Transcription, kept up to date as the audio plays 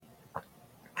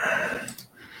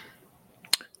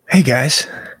Hey guys,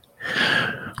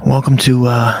 welcome to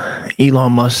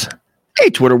Elon Musk. Hey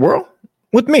Twitter world,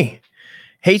 with me,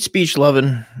 hate speech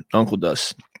loving Uncle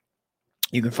Dust.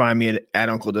 You can find me at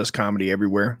Uncle Dust Comedy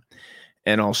everywhere,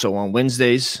 and also on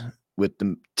Wednesdays with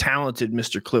the talented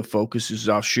Mr. Cliff Focus, who's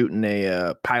off shooting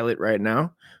a pilot right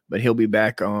now, but he'll be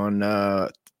back on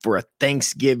for a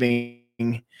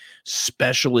Thanksgiving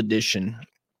special edition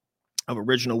of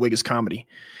Original Wiggis Comedy.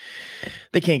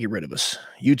 They can't get rid of us.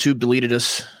 YouTube deleted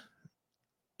us.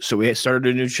 So we started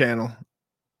a new channel,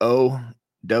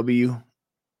 OW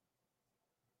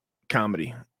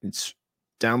Comedy. It's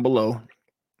down below,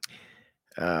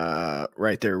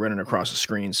 right there, running across the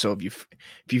screen. So if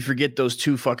you forget those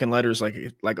two fucking letters,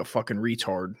 like a fucking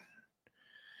retard,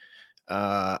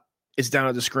 it's down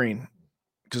at the screen.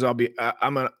 Because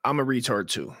I'm a retard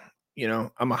too. You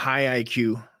know, I'm a high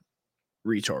IQ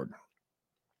retard,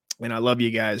 and I love you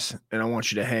guys, and I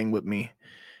want you to hang with me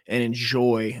and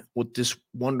enjoy what this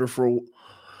wonderful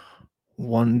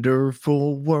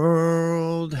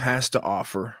world has to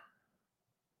offer.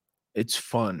 It's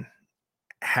fun.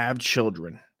 Have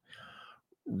children.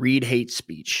 Read hate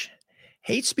speech.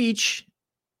 Hate speech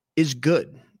is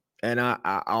good. And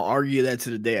I'll argue that to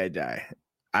the day I die.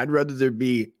 I'd rather there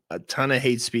be a ton of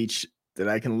hate speech that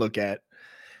I can look at,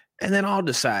 and then I'll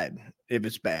decide if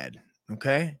it's bad.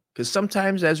 Okay? Because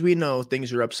sometimes, as we know,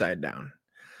 things are upside down.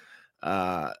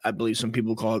 I believe some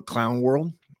people call it clown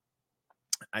world.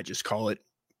 I just call it,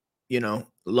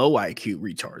 low IQ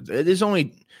retards. There's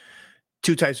only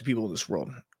two types of people in this world: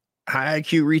 high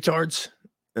IQ retards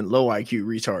and low IQ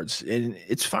retards. And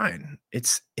it's fine.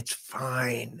 It's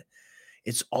fine.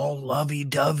 It's all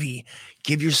lovey-dovey.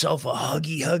 Give yourself a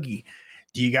huggy.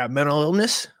 Do you got mental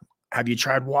illness? Have you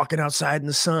tried walking outside in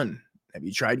the sun? Have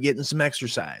you tried getting some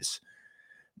exercise?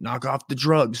 Knock off the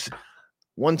drugs.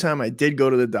 One time I did go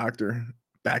to the doctor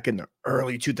back in the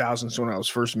early 2000s when I was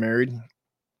first married,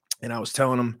 and I was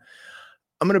telling him,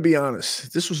 I'm going to be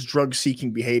honest, this was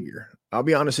drug-seeking behavior. I'll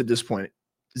be honest at this point.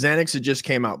 Xanax had just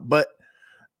came out, but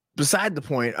beside the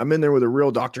point, I'm in there with a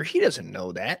real doctor. He doesn't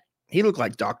know that. He looked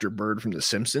like Dr. Bird from The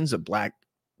Simpsons, a black,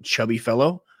 chubby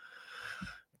fellow.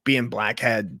 Being black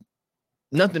had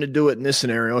nothing to do with it in this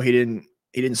scenario. He didn't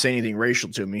say anything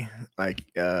racial to me, like,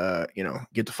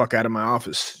 get the fuck out of my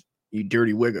office, you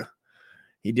dirty wigger.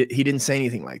 He didn't say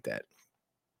anything like that.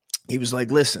 He was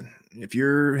like, listen, if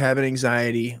you're having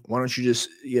anxiety, why don't you just,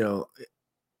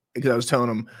 because I was telling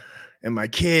him, and my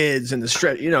kids and the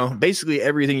stress, basically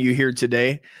everything you hear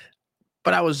today.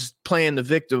 But I was playing the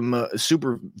victim,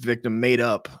 super victim made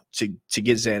up to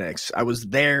get Xanax. I was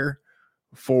there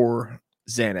for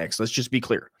Xanax. Let's just be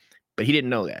clear. But he didn't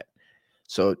know that.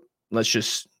 So let's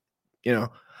just,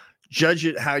 judge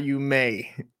it how you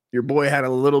may. Your boy had a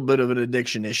little bit of an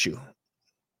addiction issue.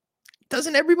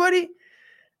 Doesn't everybody?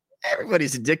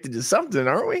 Everybody's addicted to something,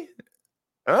 aren't we?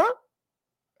 Huh?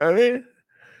 I mean,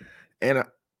 and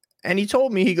he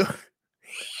told me, he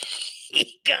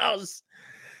goes,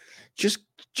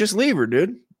 just leave her,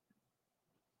 dude.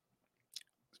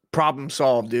 Problem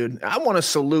solved, dude. I want to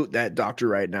salute that doctor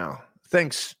right now.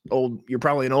 Thanks, you're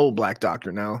probably an old black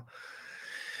doctor now.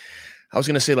 I was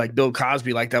going to say like Bill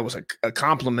Cosby, like that was a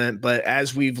compliment, but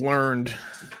as we've learned,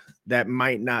 that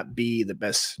might not be the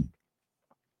best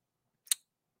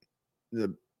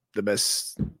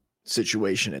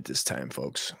situation at this time,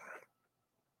 folks.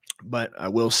 But I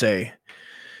will say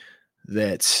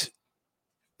that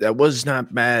was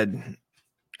not bad.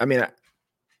 I mean,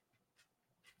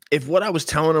 if what I was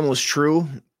telling him was true,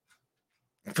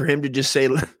 for him to just say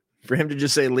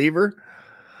leave her.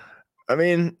 I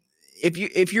mean,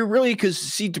 if you're really, because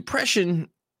see, depression,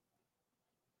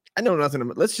 I know nothing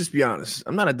about. Let's just be honest.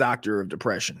 I'm not a doctor of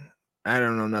depression. I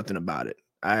don't know nothing about it.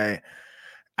 I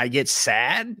get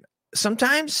sad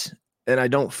sometimes, and I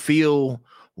don't feel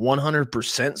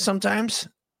 100% sometimes.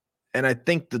 And I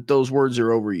think that those words are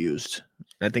overused.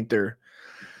 I think they're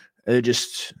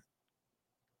just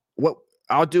what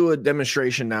I'll do a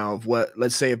demonstration now of what,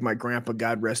 let's say if my grandpa,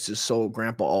 God rest his soul,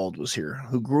 Grandpa Ald was here,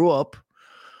 who grew up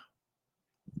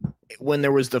when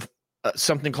there was the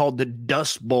something called the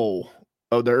Dust Bowl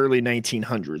of the early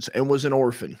 1900s and was an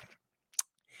orphan.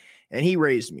 And he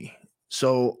raised me.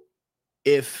 So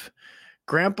if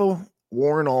Grandpa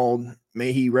Warren Ald,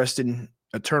 may he rest in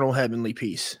eternal heavenly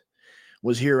peace,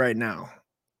 was here right now,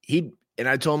 and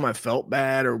I told him I felt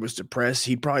bad or was depressed,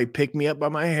 he'd probably pick me up by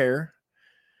my hair.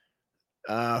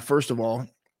 First of all,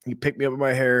 he picked me up by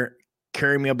my hair,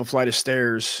 carry me up a flight of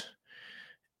stairs,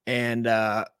 and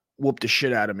whoop the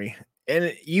shit out of me.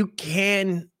 And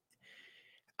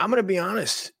I'm going to be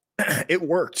honest, it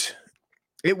worked.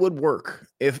 It would work.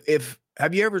 If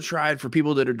have you ever tried, for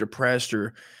people that are depressed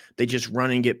or They just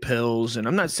run and get pills. And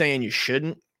I'm not saying you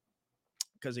shouldn't,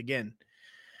 because again,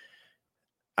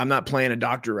 I'm not playing a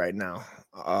doctor right now.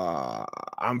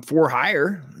 I'm for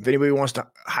hire. If anybody wants to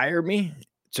hire me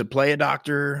to play a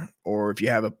doctor, or if you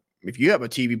have a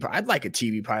TV, I'd like a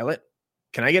TV pilot.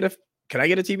 Can I get a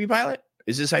TV pilot?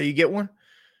 Is this how you get one?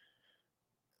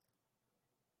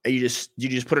 You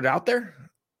just put it out there?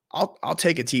 I'll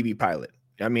take a TV pilot.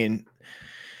 I mean,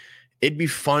 it'd be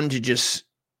fun to just,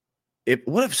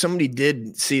 what if somebody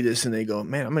did see this and they go,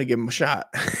 man, I'm going to give him a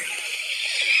shot.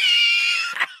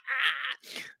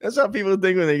 That's how people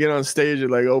think when they get on stage at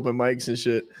like open mics and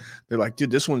shit. They're like, dude,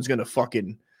 this one's going to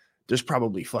fucking, there's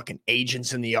probably fucking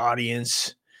agents in the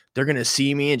audience. They're going to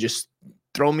see me and just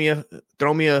throw me a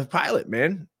pilot,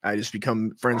 man. I just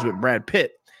become friends with Brad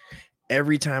Pitt.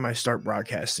 Every time I start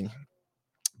broadcasting,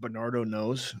 Bernardo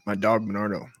knows, my dog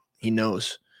Bernardo, he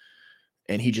knows.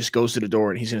 And he just goes to the door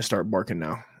and he's going to start barking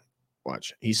now.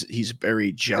 Watch. He's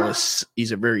very jealous.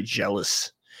 He's a very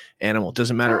jealous animal. It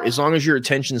doesn't matter. As long as your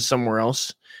attention's somewhere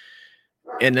else.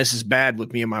 And this is bad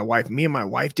with me and my wife. Me and my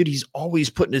wife, dude, he's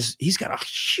always he's got a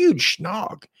huge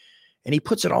schnog and he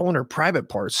puts it all in her private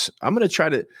parts. I'm going to try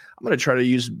to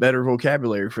use better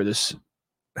vocabulary for this.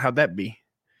 How'd that be?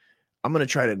 I'm going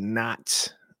to try to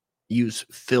not use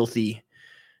filthy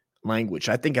language.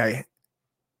 I think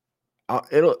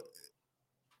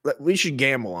we should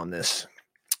gamble on this.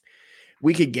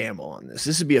 We could gamble on this.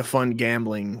 This would be a fun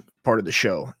gambling part of the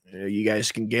show. You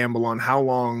guys can gamble on how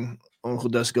long Uncle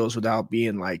Dust goes without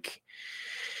being like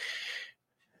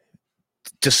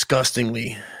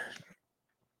disgustingly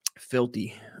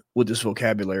filthy with this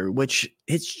vocabulary, which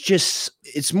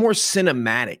it's more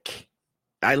cinematic.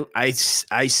 I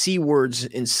see words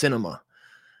in cinema.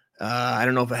 I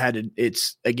don't know if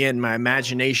it's again, my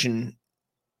imagination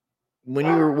when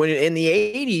in the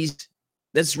 80s,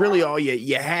 that's really all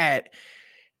you had.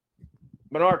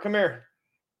 Bernard, come here.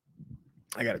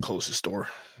 I got to close this door.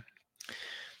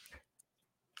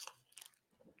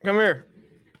 Come here.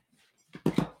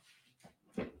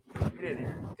 Get in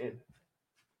here. In.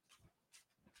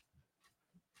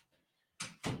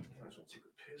 I just want to take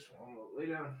a piss. Lay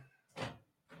down.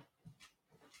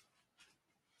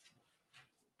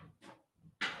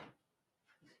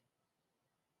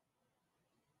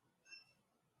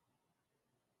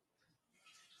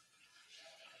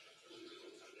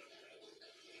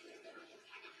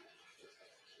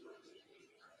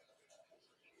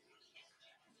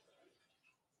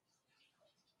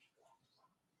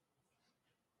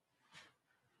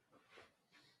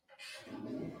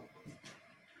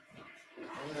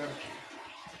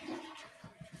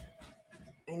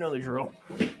 You know the drill.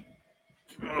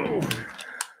 Oh.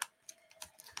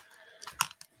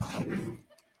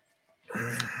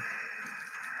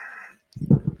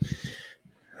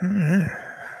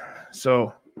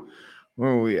 So,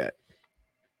 where were we at?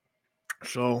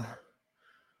 So,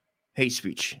 hate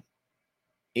speech.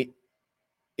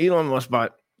 Elon Musk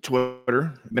bought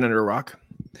Twitter, been under a rock.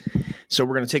 So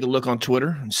we're going to take a look on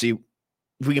Twitter and see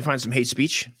if we can find some hate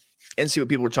speech and see what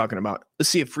people are talking about. Let's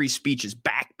see if free speech is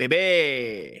back,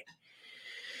 baby.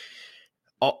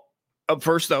 Up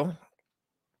first, though,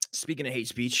 speaking of hate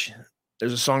speech,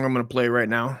 there's a song I'm going to play right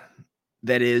now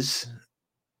that is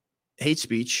hate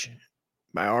speech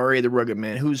by R.A. the Rugged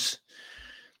Man, who's,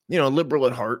 liberal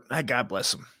at heart. God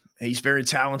bless him. He's very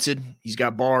talented. He's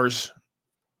got bars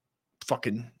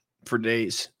fucking for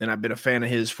days. And I've been a fan of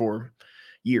his for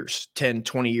years, 10,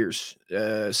 20 years,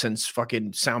 since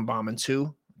fucking Sound Bombing 2.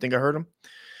 I think I heard him.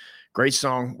 Great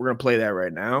song. We're going to play that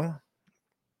right now.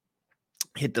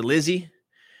 Hit the Lizzie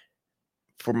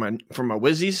for my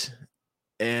Wizzies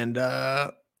and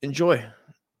enjoy.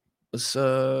 Let's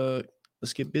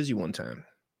get busy one time.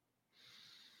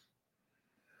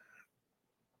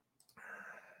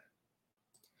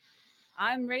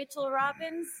 I'm Rachel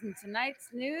Robbins, and tonight's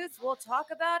news, we'll talk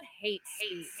about hate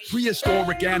speech.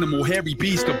 Prehistoric animal, hairy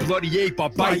beast, a bloody ape, I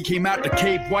bite. Came out the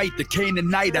Cape White, the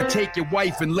Canaanite. I take your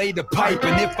wife and lay the pipe.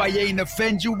 And if I ain't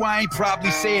offend you, I ain't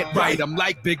probably say it right. I'm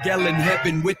like Big L in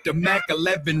heaven with the Mac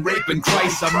 11, raping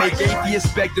Christ. I make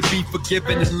atheists beg to be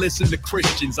forgiven and listen to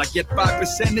Christians. I get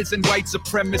 5%ers and white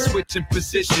supremacists switching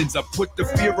positions. I put the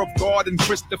fear of God in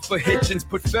Christopher Hitchens.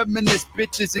 Put feminist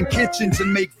bitches in kitchens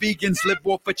and make vegans live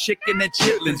off a chicken and like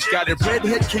chitlins. Got a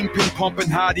redhead kingpin pumping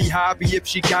hottie hobby. If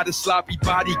she got a sloppy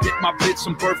body, get my bitch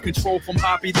some birth control from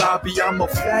Hobby Lobby. I'm a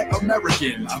fat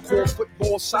American. I call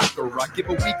football soccer. I give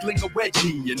a weakling a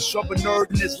wedgie and shove a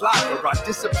nerd in his locker. I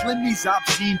discipline these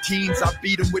obscene teens. I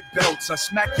beat them with belts. I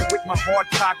smack you with my hard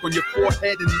cock on your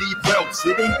forehead and leave welts.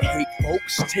 It ain't hate,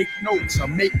 folks. Take notes. I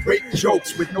make great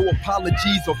jokes with no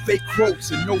apologies or fake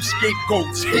quotes and no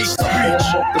scapegoats. Hate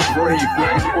speech of the brave,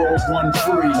 where we all run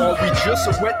free. Or we just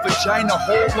a wet vagina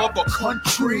hole of a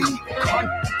country.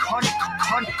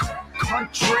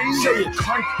 Country. Say it.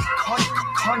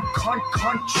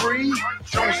 Country.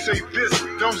 Don't say this,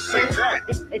 don't say that.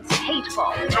 It's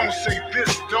hateful. Don't say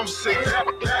this, don't say that.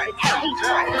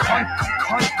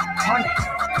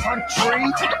 Country.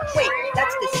 Wait,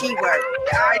 that's the C word.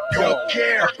 I don't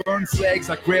care. I burn flags,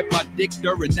 I grab my dick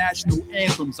during national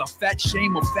anthems. I fat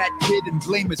shame a fat kid and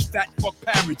blame his fat fuck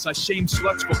parents. I shame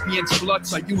sluts for being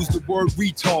sluts. I use the word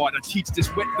retard. I teach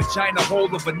this wet vagina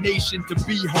hole of a nation to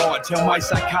be hard. Tell my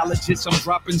psychologist I'm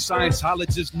dropping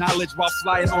Scientologist knowledge while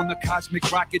flying on a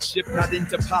cosmic rocket ship. Not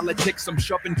into politics, I'm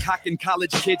shoving cock in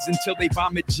college kids until they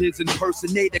vomit jizz.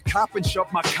 Impersonate a cop and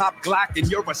shove my cop Glock in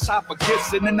your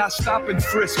esophagus. And then I stop and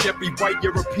frisk every white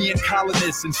European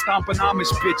colonist and stomp an Amish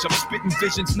bitch. I'm spitting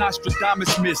visions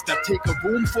Nostradamus missed. I take a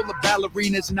room full of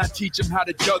ballerinas and I teach them how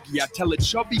to Dougie. I tell a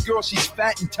chubby girl she's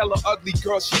fat and tell a ugly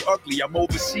girl she ugly. I'm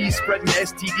overseas spreading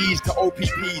STDs to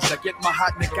OPPs. I get my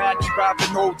hot Nagani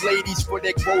robbing old ladies for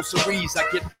their groceries. I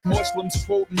get Muslims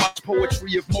quoting my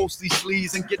poetry of mostly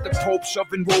sleaze and get the Pope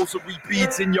shoving rosary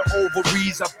beads in your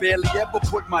ovaries. I barely ever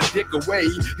put my dick away.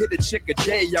 Hit a chick a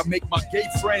day. I make my gay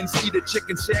friends eat a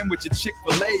chicken sandwich at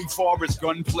Chick-fil-A. Far as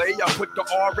gunplay, I put the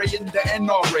RA in the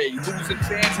NRA. Losing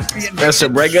fans and being That's a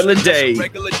regular day.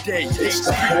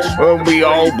 When we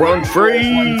all run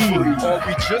free. Or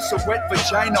we just a wet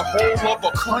vagina hole of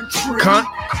a country.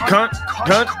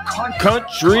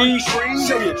 Country.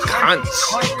 Say it.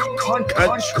 Country.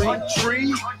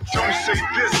 Don't say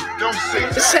this, don't say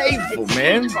that. It's hateful,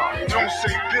 man. Don't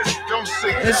say this, don't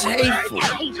say that. It's hateful.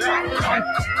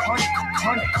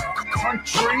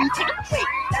 Country. Wait,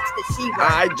 that's the C word.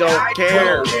 I don't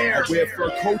care. I wear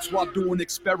fur coats while doing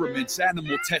experiments,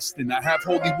 animal testing. I have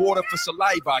holy water for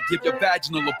saliva. I give your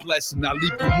vaginal a blessing. I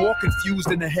leave you more confused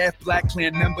than a half Black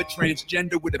Klan member,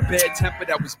 transgender with a bad temper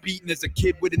that was beaten as a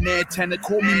kid with an antenna.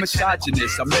 Call me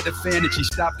misogynist. I met a fan and she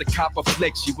stopped the copper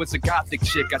flick. She was a gothic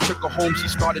chick. I took her home. She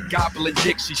started gobbling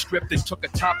dick. She stripped and took a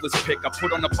topless pic. I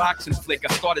put on a boxing flick.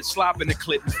 I started slopping the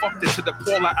clit and fucked it to the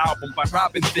Paula album by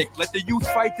Robin Thicke. Let the youth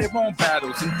fight their own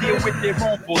battles and deal with their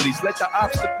own bullies. Let the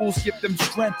obstacles give them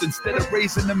strength instead of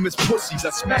raising them as pussies. I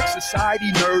smack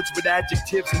society nerds with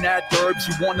adjectives and adverbs.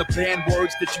 You want to ban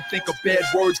words that you think are bad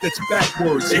words, that's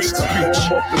backwards. Hate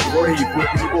speech of the brave, where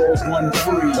we all run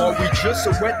free. Or we just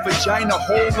a wet vagina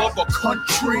hole of a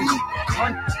country.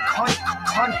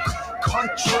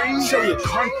 Country. Say it.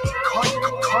 Country.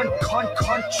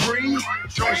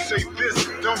 Don't say this,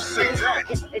 don't say that.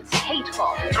 It's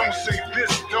hateful. Don't say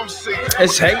this, don't say that.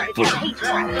 It's hateful.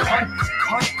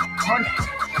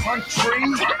 Country.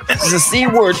 It's a C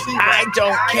word. I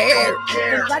don't care.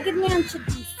 The Rugged Man should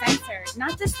be censored,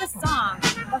 not just the song,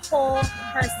 the whole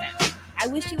person. I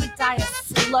wish he would die a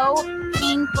slow,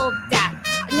 painful death.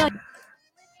 No.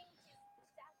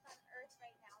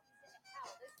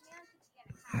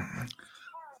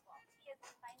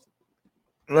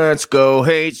 Let's go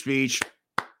hate speech.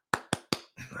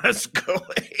 Let's go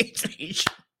hate speech.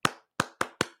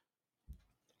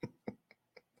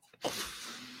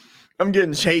 I'm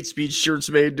getting hate speech shirts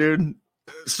made, dude.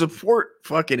 Support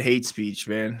fucking hate speech,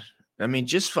 man. I mean,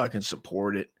 just fucking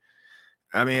support it.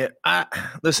 I mean, I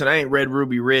ain't read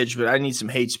Ruby Ridge, but I need some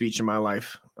hate speech in my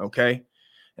life, okay?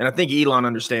 And I think Elon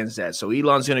understands that. So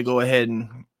Elon's going to go ahead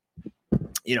and,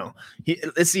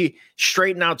 let's see,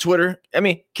 straighten out Twitter. I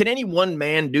mean, can any one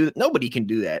man do that? Nobody can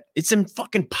do that. It's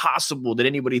fucking impossible that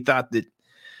anybody thought that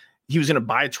he was going to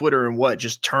buy Twitter and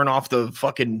just turn off the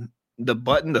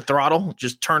button, the throttle,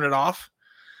 just turn it off.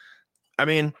 I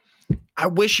mean, I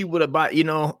wish he would have bought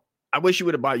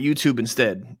YouTube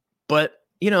instead. But,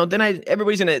 then there's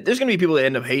going to be people that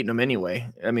end up hating him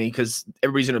anyway. I mean, because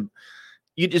everybody's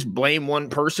you just blame one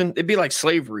person. It'd be like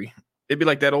slavery. It'd be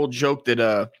like that old joke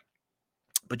that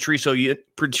Patrice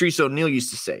O'Neill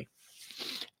used to say,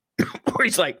 where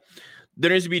he's like, there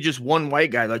needs to be just one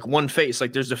white guy, like one face.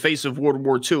 Like there's the face of World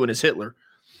War II and it's Hitler.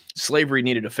 Slavery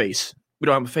needed a face. We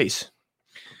don't have a face.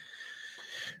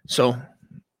 So,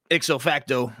 ipso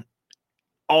facto,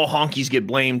 all honkies get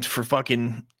blamed for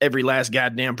fucking every last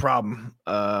goddamn problem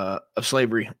of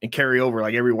slavery and carry over.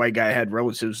 Like every white guy had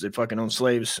relatives that fucking owned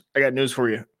slaves. I got news for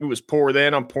you. It was poor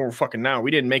then. I'm poor fucking now.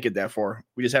 We didn't make it that far.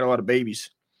 We just had a lot of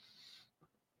babies.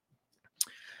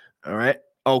 All right.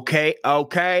 Okay.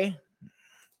 Okay.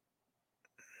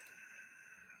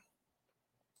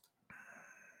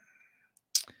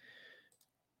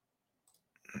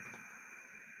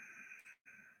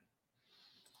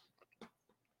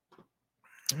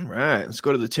 All right, let's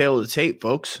go to the tail of the tape,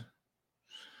 folks.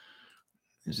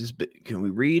 Is this? Can we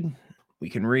read? We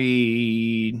can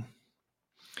read.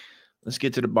 Let's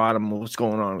get to the bottom of what's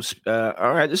going on.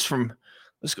 All right, this is from.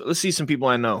 Let's see some people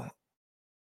I know.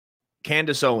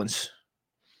 Candace Owens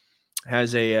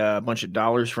has a bunch of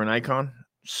dollars for an icon.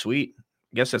 Sweet.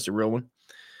 I guess that's a real one.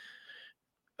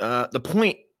 The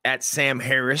point at Sam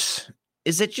Harris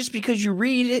is that just because you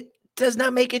read it does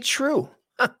not make it true.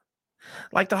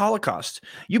 Like the Holocaust.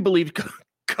 You believed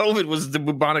COVID was the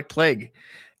bubonic plague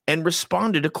and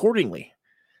responded accordingly.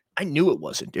 I knew it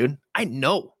wasn't, dude. I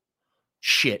know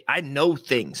shit. I know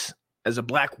things as a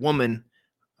black woman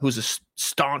who's a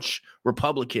staunch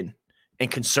Republican and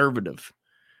conservative,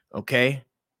 okay?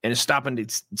 And is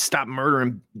stop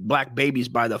murdering black babies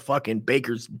by the fucking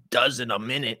baker's dozen a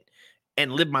minute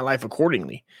and live my life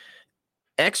accordingly.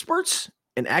 Experts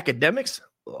and academics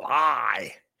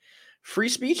lie. Free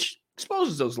speech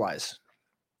exposes those lies.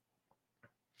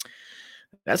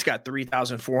 That's got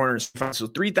 3,400. So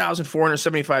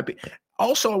 3,475 people.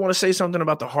 Also, I want to say something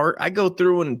about the heart. I go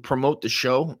through and promote the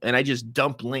show, and I just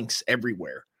dump links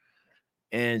everywhere.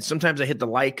 And sometimes I hit the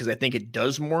like because I think it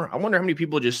does more. I wonder how many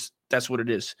people that's what it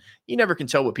is. You never can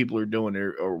tell what people are doing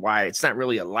or why. It's not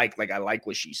really a like I like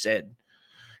what she said.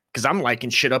 Because I'm liking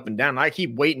shit up and down. I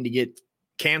keep waiting to get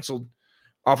canceled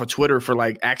off of Twitter for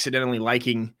like accidentally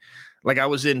liking. Like I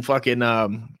was in fucking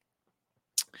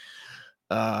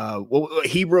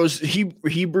Hebrews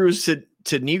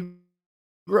to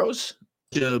Negroes,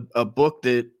 to a book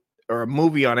or a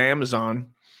movie on Amazon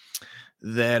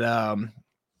that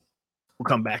we'll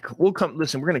come back.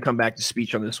 Listen, we're gonna come back to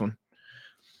speech on this one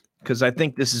because I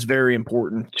think this is very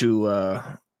important to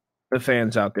the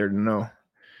fans out there to know.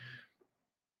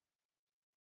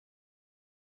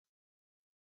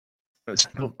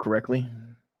 Spelled correctly.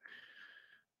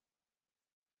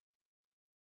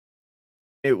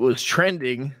 It was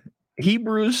trending.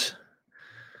 Hebrews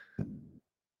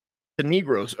to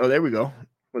Negroes. Oh, there we go.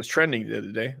 It was trending the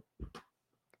other day.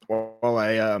 While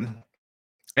I and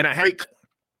I had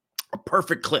a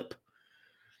perfect clip.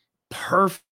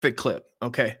 Perfect clip.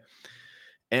 Okay.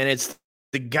 And it's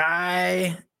the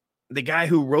guy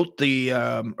who wrote the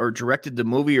or directed the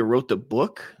movie or wrote the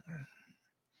book.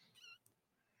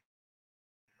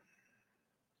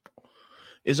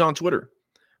 Is on Twitter.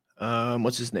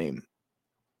 What's his name?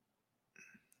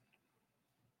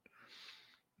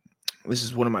 This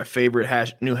is one of my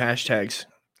favorite new hashtags.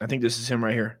 I think this is him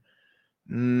right here.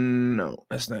 No,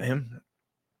 that's not him.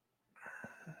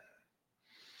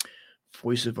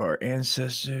 Voice of our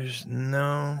ancestors.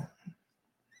 No.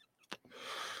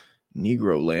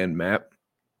 Negro land map.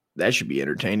 That should be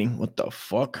entertaining. What the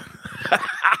fuck?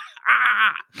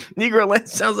 Negro land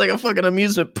sounds like a fucking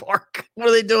amusement park. What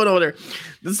are they doing over there?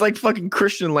 It's like fucking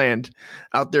Christian land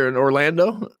out there in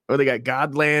Orlando. Or they got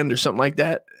God land or something like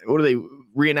that. What are they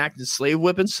reenacting? Slave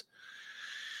whippings?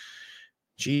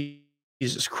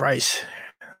 Jesus Christ.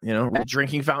 You know,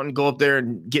 drinking fountain, go up there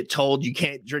and get told you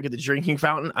can't drink at the drinking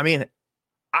fountain. I mean,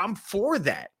 I'm for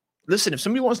that. Listen, if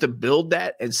somebody wants to build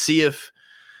that and see if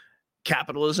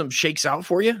capitalism shakes out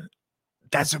for you,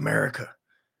 that's America.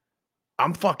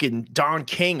 I'm fucking Don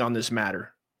King on this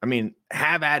matter. I mean,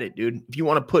 have at it, dude. If you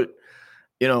want to put,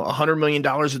 $100 million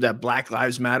of that Black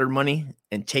Lives Matter money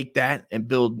and take that and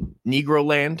build Negro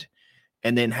land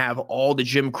and then have all the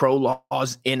Jim Crow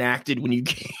laws enacted when you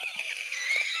get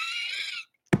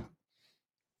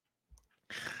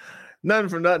nothing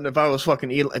for nothing. If I was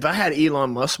if I had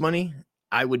Elon Musk money,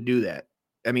 I would do that.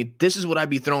 I mean, this is what I'd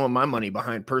be throwing my money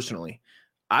behind personally.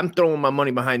 I'm throwing my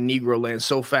money behind Negro land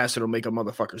so fast it'll make a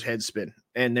motherfucker's head spin.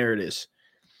 And there it is.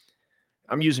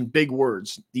 I'm using big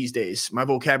words these days. My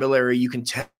vocabulary, you can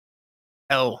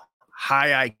tell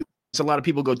high IQ. So a lot of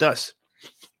people go dust.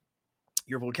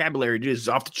 Your vocabulary is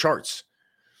off the charts.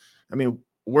 I mean,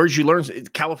 words you learn,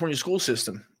 California school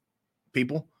system,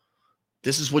 people.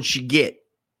 This is what you get.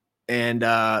 And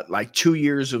like 2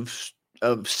 years of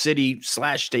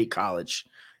city/state college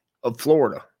of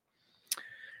Florida.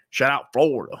 Shout out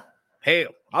Florida. Hell,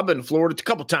 I've been to Florida a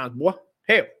couple times, boy.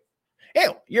 Hell,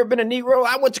 you ever been a Negro?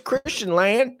 I went to Christian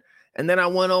land, and then I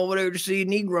went over there to see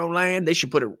Negro land. They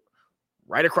should put it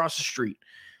right across the street.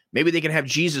 Maybe they can have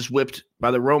Jesus whipped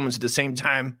by the Romans at the same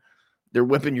time they're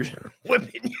whipping your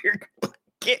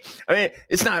kid. I mean,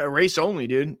 it's not a race only,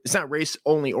 dude. It's not race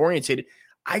only orientated.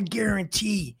 I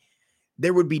guarantee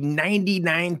there would be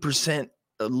 99%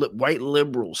 white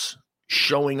liberals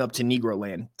showing up to Negro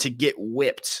Land to get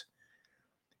whipped,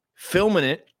 filming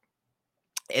it,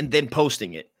 and then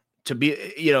posting it to be,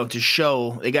 to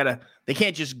show they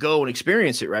can't just go and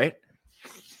experience it, right?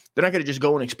 They're not going to just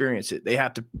go and experience it. They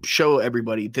have to show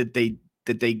everybody that they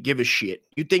give a shit.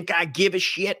 You think I give a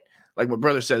shit? Like my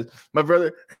brother says, my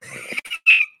brother,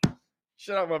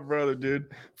 shout out my brother, dude,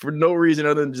 for no reason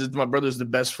other than just my brother's the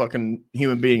best fucking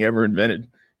human being ever invented.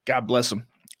 God bless him.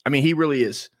 I mean, he really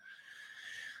is.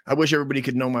 I wish everybody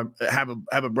could have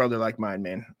a brother like mine,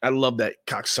 man. I love that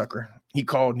cocksucker. He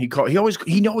called. He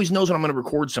always knows when I'm going to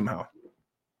record somehow.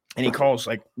 And he calls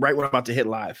like right when I'm about to hit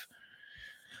live.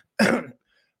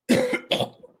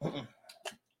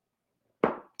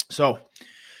 So,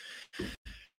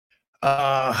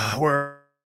 where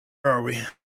are we?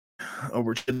 Oh,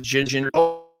 we're to ginger.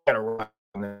 Oh, gotta rock.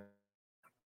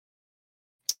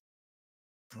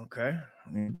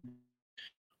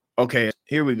 Okay,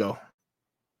 here we go.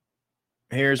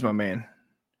 Here's my man.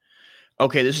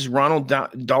 Okay, this is Ronald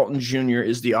Dalton Jr.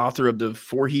 is the author of the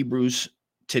 4 Hebrews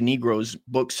to Negroes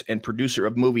books and producer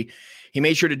of movie. He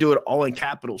made sure to do it all in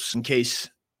capitals in case.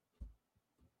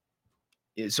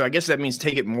 So I guess that means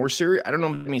take it more serious. I don't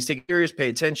know if it means take it serious, pay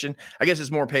attention. I guess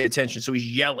it's more pay attention. So he's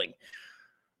yelling.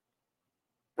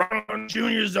 Ron Jr.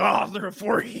 is the author of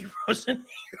 4 Heroes and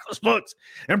Negroes books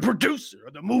and producer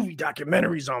of the movie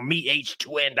documentaries on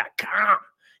meh2n.com.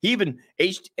 He even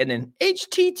and then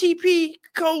http://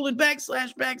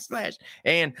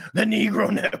 and the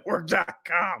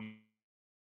negronetwork.com.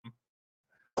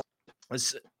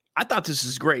 I thought this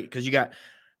is great because you got,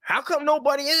 how come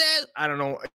nobody is? I don't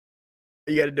know.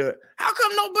 You got to do it. How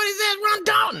come nobody says Ron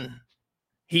Dalton?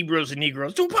 Hebrews and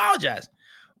Negroes to apologize.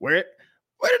 Where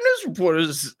the news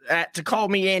reporters at to call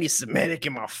me anti-Semitic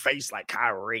in my face like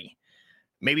Kyrie?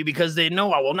 Maybe because they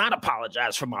know I will not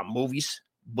apologize for my movies,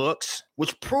 books,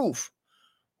 which prove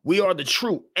we are the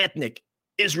true ethnic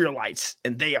Israelites,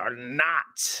 and they are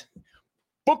not.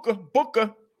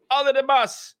 Booker, other than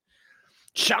us.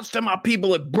 Shouts to my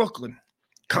people at Brooklyn,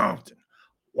 Compton,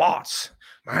 Watts,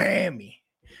 Miami,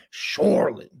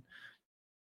 Shoreland,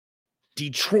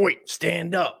 Detroit,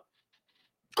 stand up,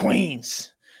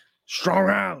 Queens, Strong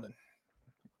Island.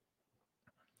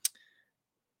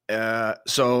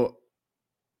 So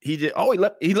he did. Oh,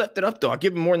 he left it up though. I'll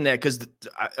give him more than that because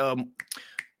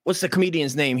what's the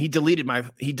comedian's name? He deleted my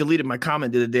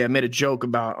comment the other day. I made a joke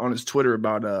on his Twitter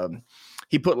about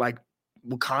he put like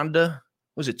Wakanda.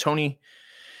 Was it Tony?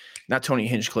 Not Tony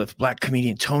Hinchcliffe, black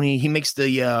comedian Tony. He makes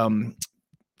the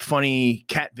funny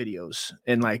cat videos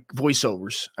and like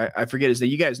voiceovers. I forget his name.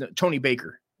 You guys know Tony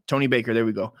Baker. Tony Baker. There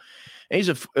we go. And he's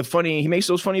a funny. He makes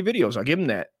those funny videos. I'll give him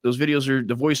that. Those videos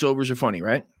the voiceovers are funny,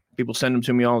 right? People send them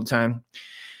to me all the time.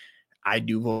 I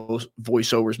do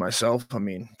voiceovers myself. I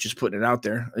mean, just putting it out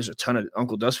there. There's a ton of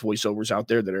Uncle Dust voiceovers out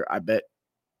there that are, I bet,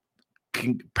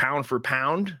 pound for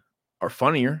pound are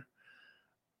funnier.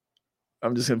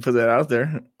 I'm just gonna put that out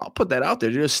there. I'll put that out there.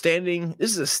 This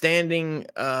is a standing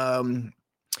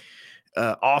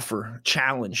offer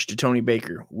challenge to Tony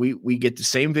Baker. We get the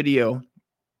same video,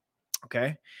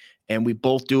 okay, and we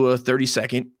both do a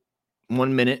 30-second,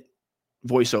 1 minute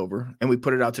voiceover, and we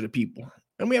put it out to the people,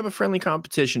 and we have a friendly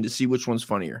competition to see which one's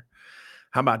funnier.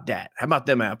 How about that? How about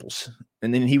them apples?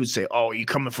 And then he would say, "Oh, you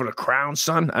coming for the crown,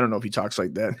 son?" I don't know if he talks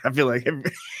like that. I feel like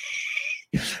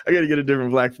I got to get a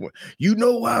different black boy. You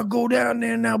know I'll go down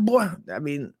there now, boy. I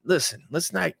mean, listen,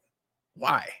 let's not.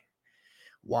 Why?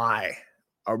 Why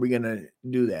are we going to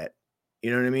do that?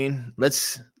 You know what I mean?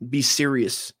 Let's be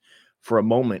serious for a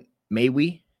moment. May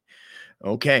we?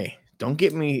 Okay. Don't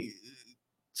get me.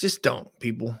 Just don't,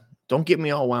 people. Don't get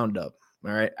me all wound up.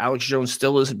 All right. Alex Jones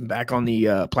still isn't back on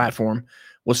the platform.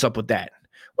 What's up with that?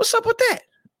 What's up with that?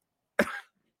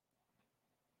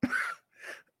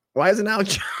 Why isn't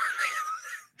Alex Jones?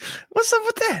 What's up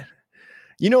with that?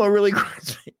 You know what really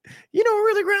grinds me? You know what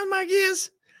really grinds my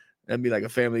gears? That'd be like a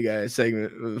Family Guy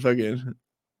segment with fucking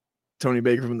Tony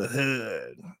Baker from the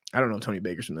hood. I don't know if Tony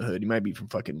Baker's from the hood. He might be from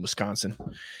fucking Wisconsin.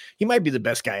 He might be the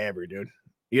best guy ever, dude.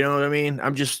 You know what I mean?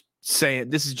 I'm just saying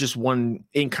this is just one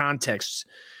in context.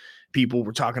 People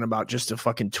were talking about just a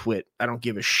fucking twit. I don't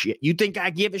give a shit. You think I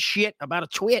give a shit about a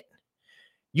twit?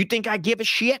 You think I give a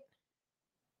shit?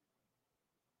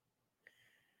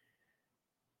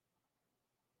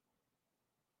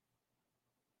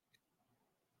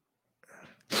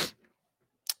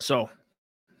 So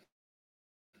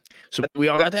we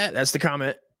all got that. That's the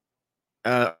comment.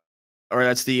 or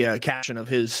that's the caption of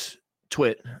his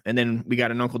twit. And then we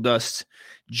got an Uncle Dust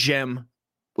gem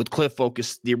with Cliff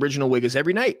Focus. The original wig is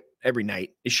every night. Every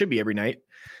night. It should be every night.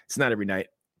 It's not every night.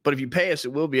 But if you pay us,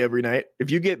 it will be every night. If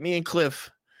you get me and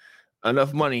Cliff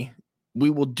enough money, we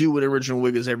will do what original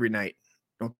wig is every night.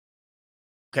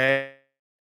 Okay?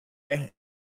 And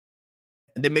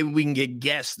then maybe we can get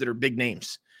guests that are big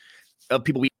names of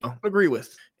people we agree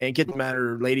with and get the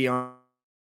matter lady on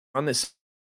this.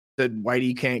 Said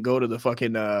Whitey can't go to the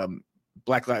fucking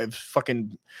Black Lives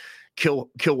fucking kill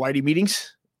Whitey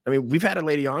meetings. I mean, we've had a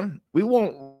lady on. We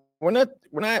want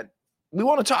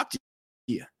to talk to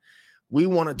you. We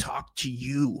want to talk to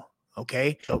you.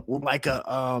 Okay. We're like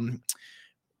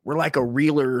a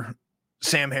realer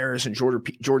Sam Harris and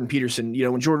Jordan Peterson. You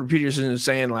know, when Jordan Peterson is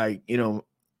saying like, you know,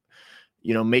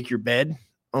 make your bed,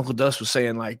 Uncle Dust was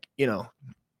saying like, you know,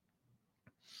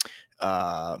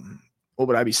 what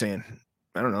would I be saying?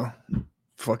 I don't know.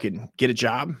 Fucking get a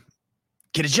job.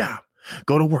 Get a job.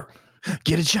 Go to work.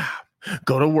 Get a job.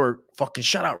 Go to work. Fucking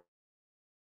shut up.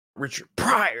 Richard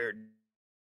Pryor,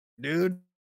 dude.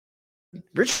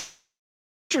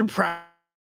 Richard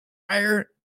Pryor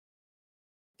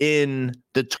in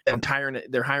they're hiring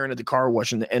at the car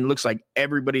wash and it looks like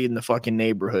everybody in the fucking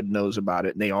neighborhood knows about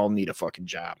it and they all need a fucking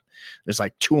job. There's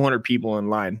like 200 people in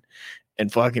line and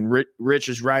fucking Rich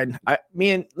is riding.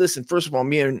 Listen, first of all,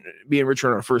 me and Richard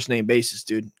are on a first name basis,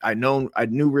 dude. I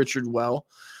knew Richard well.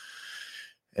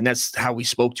 And that's how we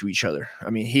spoke to each other. I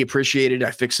mean, he appreciated.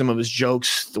 I fixed some of his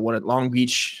jokes. The one at Long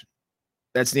Beach,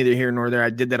 that's neither here nor there. I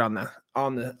did that on the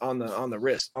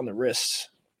wrists,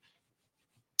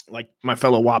 like my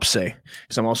fellow wops say,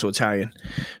 because I'm also Italian.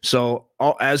 So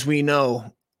as we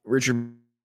know, Richard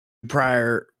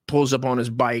Pryor pulls up on his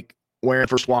bike wearing the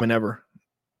first woman ever,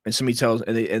 and somebody tells,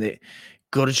 and they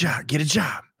go to job, get a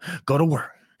job, go to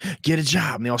work, get a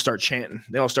job, and they all start chanting.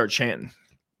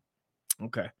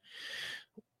 Okay.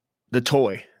 The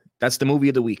Toy. That's the movie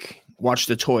of the week. Watch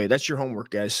The Toy. That's your homework,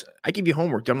 guys. I give you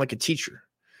homework. I'm like a teacher.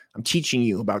 I'm teaching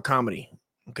you about comedy.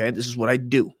 Okay. This is what I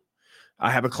do.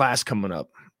 I have a class coming up.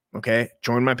 Okay.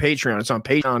 Join my Patreon. It's on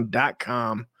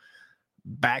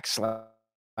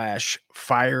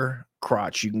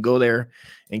patreon.com/firecrotch. You can go there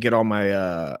and get all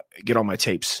my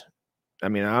tapes. I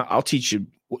mean, I'll teach you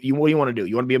what do you want to do?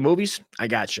 You want to be in movies? I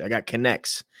got you. I got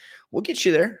connects. We'll get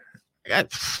you there.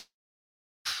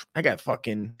 I got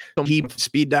fucking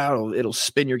speed dial. It'll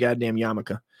spin your goddamn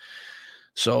yarmulke.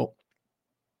 So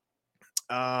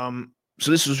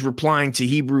this was replying to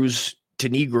Hebrews to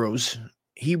Negroes.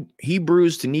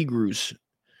 Hebrews to Negroes.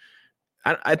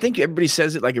 I think everybody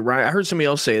says it like it rhymes. I heard somebody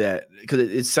else say that because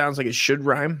it sounds like it should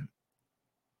rhyme.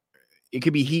 It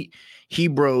could be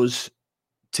Hebrews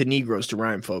to Negroes to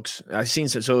rhyme, folks. I've seen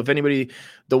so. So if anybody,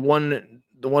 the one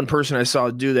person I saw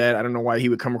do that, I don't know why he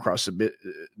would come across the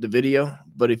video,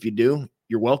 but if you do,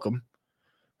 you're welcome.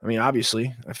 I mean,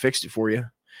 obviously, I fixed it for you.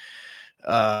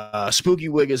 Spooky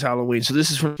Wig is Halloween. So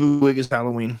this is from Spooky Wig is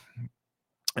Halloween.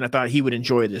 And I thought he would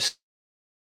enjoy this.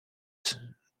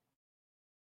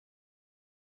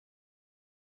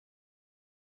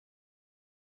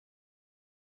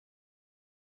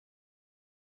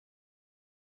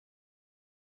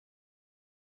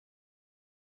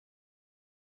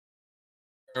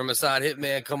 From a side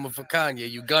hitman coming for Kanye,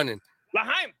 you gunning.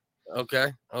 Laheim.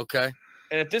 Okay.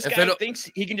 And if this guy thinks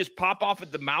he can just pop off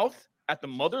at the mouth at the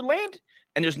motherland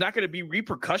and there's not going to be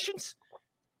repercussions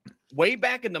way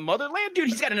back in the motherland, dude,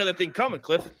 he's got another thing coming,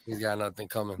 Cliff. He's got another thing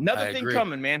coming. Another thing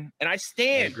coming, man. And I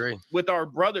stand with our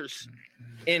brothers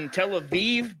in Tel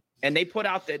Aviv, and they put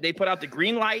out the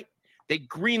green light. They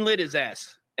greenlit his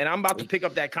ass, and I'm about to pick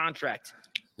up that contract.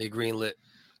 They greenlit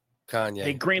Kanye.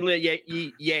 They greenlit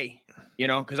yay. You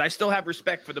know, because I still have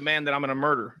respect for the man that I'm going to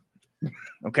murder.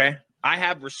 Okay? I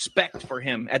have respect for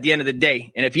him at the end of the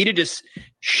day. And if he'd have just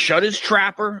shut his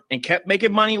trapper and kept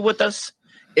making money with us,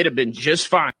 it'd have been just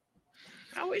fine.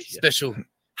 I wish you. Special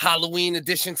Halloween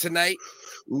edition tonight.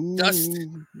 Ooh.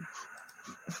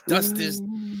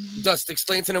 Dust,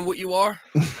 explain to them what you are.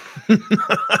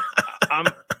 I'm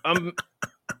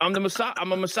the Mossad.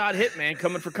 I'm a Mossad hitman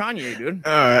coming for Kanye, dude.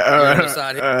 All right.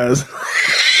 Mossad hit.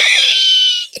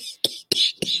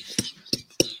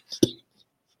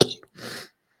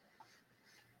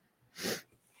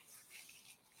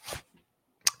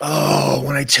 Oh,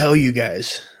 when I tell you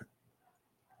guys,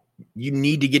 you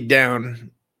need to get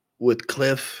down with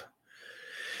Cliff.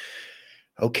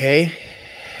 Okay?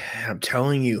 I'm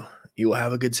telling you, you will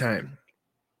have a good time.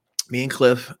 Me and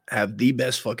Cliff have the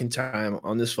best fucking time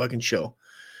on this fucking show.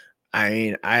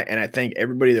 I thank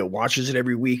everybody that watches it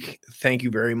every week. Thank you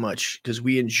very much because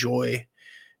we enjoy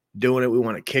doing it. We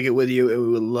want to kick it with you and we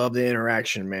would love the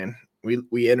interaction, man.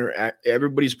 We interact.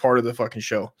 Everybody's part of the fucking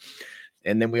show,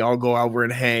 and then we all go over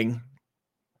and hang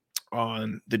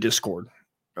on the Discord.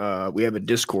 We have a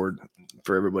Discord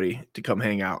for everybody to come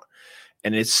hang out,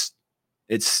 and it's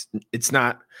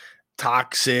not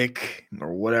toxic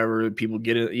or whatever. People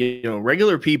get it, you know,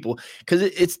 regular people, because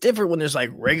it's different when there's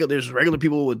regular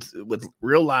people with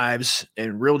real lives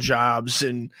and real jobs,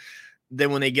 and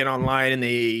then when they get online and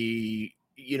they,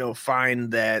 you know, find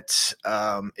that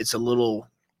it's a little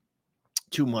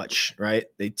too much, right?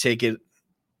 They take it,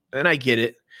 and I get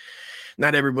it.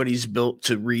 Not everybody's built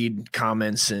to read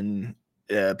comments and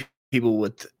people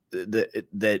with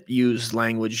that use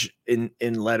language in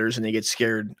letters, and they get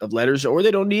scared of letters, or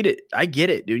they don't need it. I get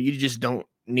it, dude. You just don't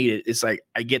need it. It's like,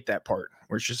 I get that part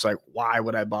where it's just like, why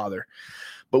would I bother?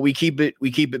 But we keep it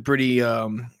pretty,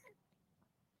 you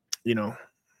know,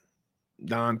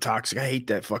 non-toxic. I hate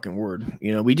that fucking word.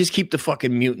 You know, we just keep the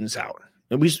fucking mutants out.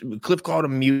 And Cliff called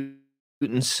them mutants.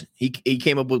 He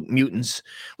came up with mutants,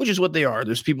 which is what they are.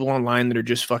 There's people online that are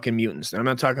just fucking mutants. And I'm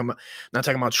not talking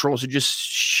about trolls. They're just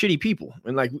shitty people.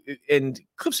 And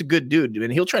Cliff's a good dude,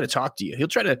 and he'll try to talk to you. He'll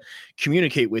try to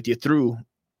communicate with you through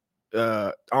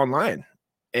online.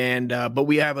 And but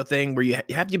we have a thing where you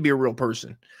have to be a real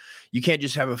person. You can't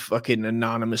just have a fucking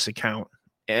anonymous account.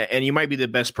 And you might be the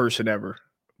best person ever,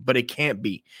 but it can't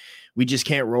be. We just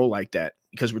can't roll like that,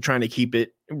 because we're trying to keep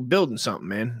it, we're building something,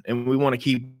 man. And we want to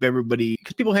keep everybody,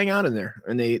 because people hang out in there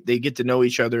and they get to know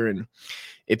each other. And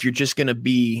if you're just going to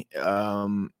be, you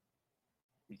know,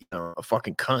 a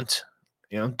fucking cunt,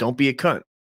 you know, don't be a cunt.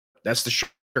 That's the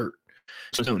shirt.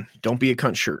 So don't be a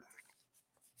cunt shirt.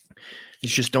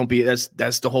 It's just don't be,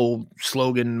 that's the whole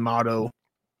slogan, motto.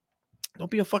 Don't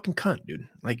be a fucking cunt, dude.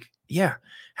 Like, yeah,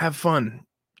 have fun,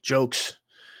 jokes,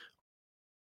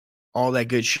 all that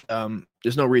good shit.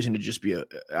 There's no reason to just be a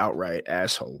outright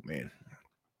asshole, man.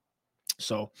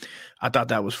 So I thought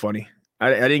that was funny.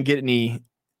 I didn't get any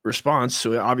response.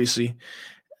 So obviously,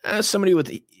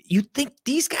 somebody you think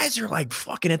these guys are like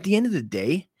fucking, at the end of the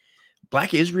day,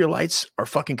 Black Israelites are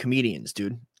fucking comedians,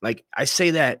 dude. Like, I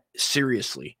say that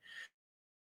seriously.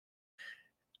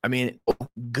 I mean,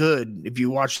 good. If you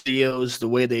watch videos, the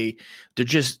way they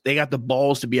got the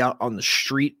balls to be out on the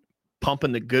street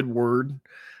pumping the good word,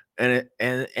 and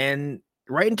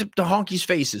right into the honkies'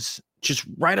 faces, just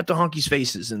right up to honkies'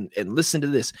 faces, and listen to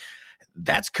this.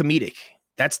 That's comedic.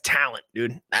 That's talent,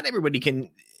 dude. Not everybody can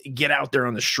get out there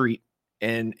on the street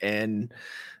and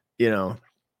you know,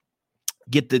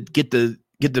 get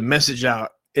the message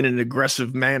out in an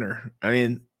aggressive manner. I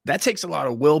mean, that takes a lot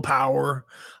of willpower,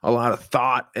 a lot of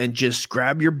thought, and just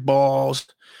grab your balls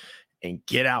and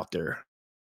get out there.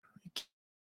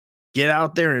 Get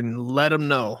out there and let them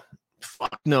know.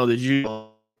 Fuck no, that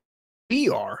we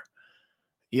are.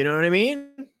 You know what I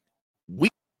mean? We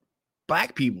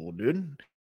Black people, dude.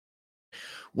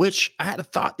 Which I had a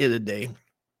thought the other day.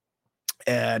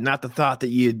 Not the thought that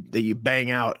you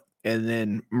bang out and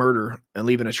then murder and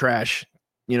leave in the trash.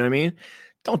 You know what I mean?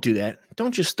 Don't do that.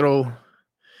 Don't just throw.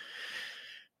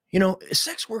 You know,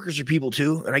 sex workers are people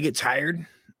too, and I get tired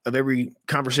of every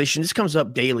conversation. This comes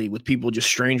up daily with people, just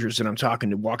strangers that I'm talking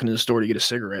to, walking to the store to get a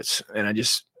cigarettes, and I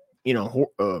just, you know,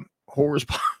 whores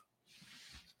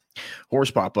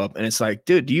pop up, and it's like,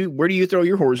 dude, where do you throw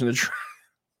your whores in the trash?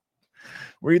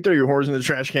 Where do you throw your whores in the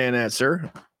trash can at, sir?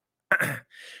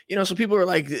 You know, so people are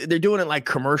like, they're doing it like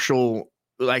commercial,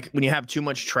 like when you have too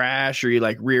much trash, or you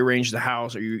like rearrange the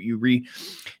house, or you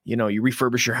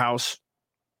refurbish your house.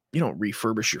 You don't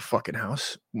refurbish your fucking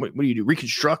house. What do you do?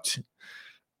 Reconstruct?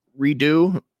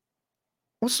 Redo?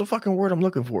 What's the fucking word I'm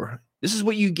looking for? This is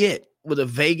what you get with a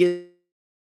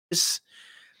Vegas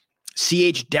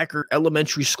C.H. Decker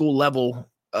elementary school level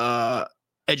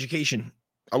education,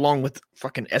 along with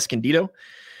fucking Escondido,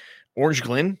 Orange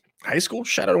Glen High School.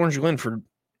 Shout out Orange Glen for,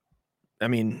 I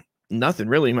mean, nothing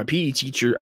really. My PE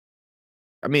teacher,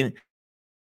 I mean, you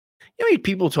know how many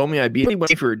people told me I'd be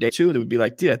anybody for a day too? That would be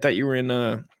like, dude, I thought you were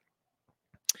in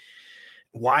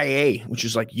YA, which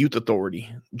is like youth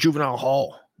authority, juvenile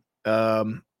hall.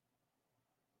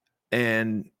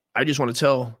 And I just want to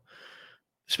tell,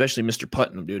 especially Mr.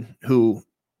 Putnam, dude, who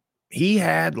he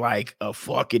had like a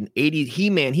fucking 80s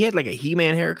He-Man. He had like a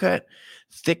He-Man haircut,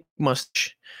 thick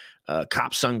mustache,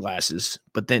 cop sunglasses,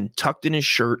 but then tucked in his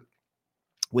shirt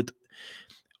with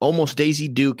almost Daisy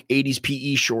Duke 80s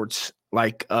PE shorts,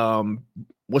 like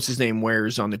what's his name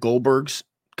wears on the Goldbergs,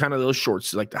 kind of those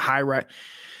shorts, like the high right.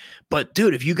 But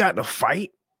dude, if you got in a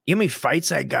fight, you know how many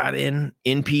fights I got in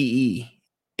PE,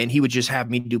 and he would just have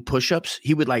me do push-ups.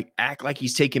 He would like act like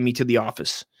he's taking me to the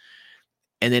office,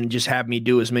 and then just have me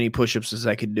do as many push-ups as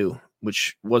I could do,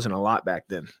 which wasn't a lot back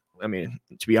then. I mean,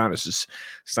 to be honest, it's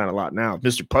not a lot now. If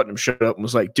Mr. Putnam showed up and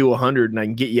was like, do 100 and I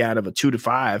can get you out of a 2 to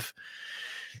 5.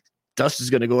 Dustin's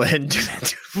going to go ahead and do that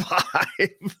 2 to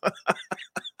 5.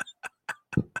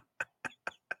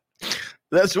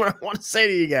 That's what I want to say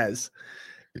to you guys.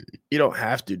 You don't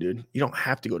have to, dude. You don't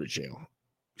have to go to jail.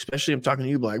 Especially I'm talking to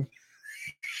you, Black.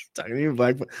 Talking to you,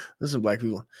 Black. Listen, Black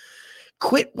people.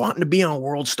 Quit wanting to be on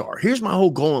World Star. Here's my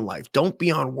whole goal in life. Don't be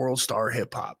on World Star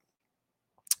Hip Hop.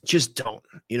 Just don't.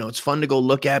 You know, it's fun to go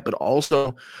look at, but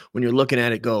also when you're looking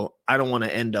at it, go, I don't want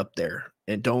to end up there.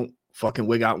 And don't fucking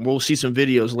wig out. And we'll see some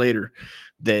videos later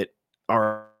that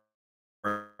are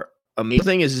amazing. The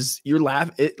thing is you're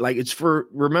laughing.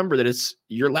 Remember that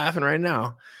you're laughing right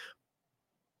now,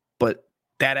 but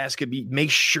that ass could be, make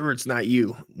sure it's not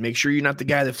you. Make sure you're not the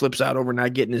guy that flips out over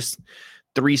not getting his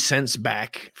 3 cents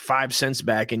back, 5 cents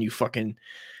back, and you fucking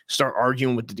start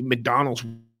arguing with the McDonald's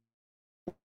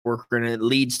worker and it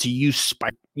leads to you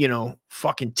spike,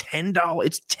 fucking $10.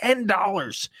 It's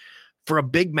 $10 for a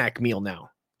Big Mac meal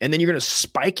now. And then you're going to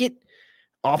spike it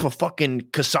off of fucking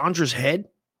Cassandra's head.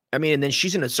 I mean, and then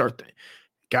she's going to start,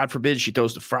 God forbid she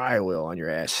throws the fry oil on your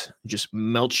ass, just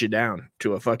melts you down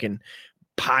to a fucking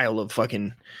pile of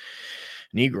fucking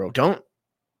Negro. Don't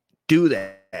do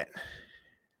that.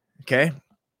 Okay.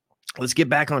 Let's get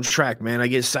back on track, man. I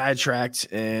get sidetracked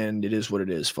and it is what it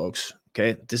is, folks.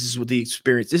 Okay. This is what the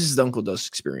experience, this is the Uncle Dust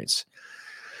experience.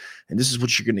 And this is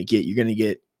what you're going to get. You're going to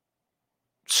get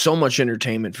so much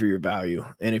entertainment for your value.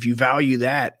 And if you value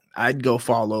that, I'd go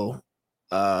follow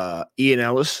Ian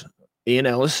Ellis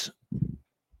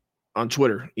on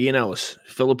Twitter, Ian Ellis,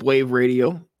 Philip Wave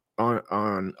Radio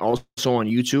on also on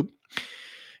YouTube.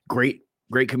 Great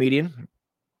comedian.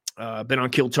 Been on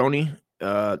Kill Tony.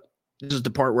 This is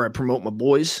the part where I promote my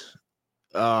boys.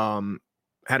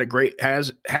 Had a great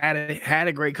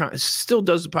still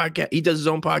does the podcast. He does his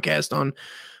own podcast on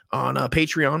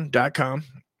patreon.com.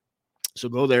 So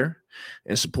go there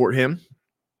and support him.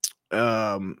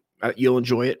 You'll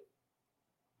enjoy it.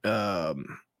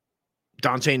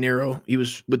 Dante Nero. He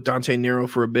was with Dante Nero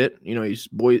for a bit. He's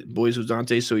boys with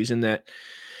Dante, so he's in that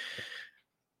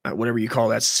whatever you call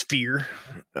that sphere.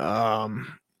 And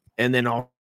then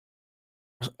all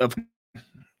of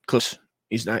close.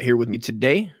 He's not here with me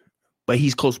today, but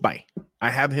he's close by. I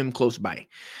have him close by.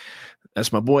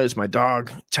 That's my boy. That's my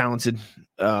dog. Talented.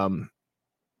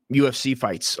 UFC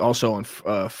fights also on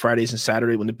Fridays and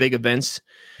Saturday when the big events.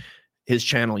 His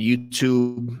channel,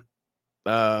 YouTube,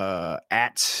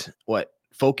 at what?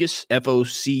 Focus,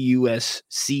 FOCUSCDS,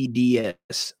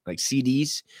 like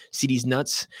CD's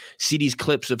nuts, CD's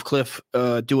clips of Cliff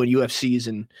doing UFCs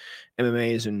and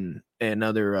MMAs and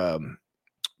other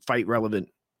fight relevant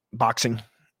boxing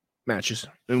matches,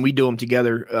 and we do them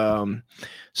together.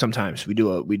 Sometimes we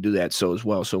do that so as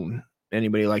well. So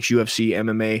anybody likes UFC,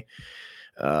 MMA,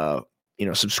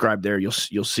 subscribe there. You'll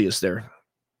see us there.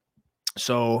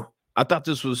 So I thought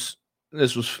that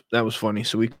was funny,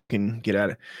 so we can get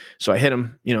at it. So I hit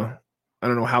him, I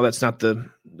don't know how that's not the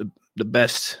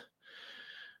best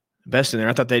in there.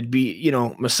 I thought they'd be,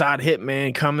 Mossad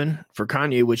Hitman coming for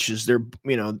Kanye, which is their,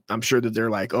 I'm sure that they're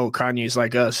like, oh, Kanye's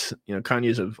like us.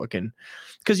 Kanye's a fucking,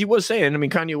 because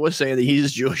Kanye was saying that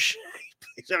he's Jewish.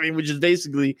 Which is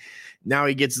basically now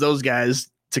he gets those guys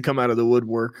to come out of the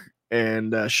woodwork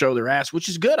and show their ass, which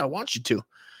is good. I want you to.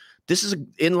 This is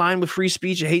in line with free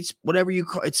speech. It hates whatever you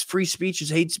call it's free speech,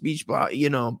 it's hate speech, blah,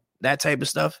 that type of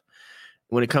stuff.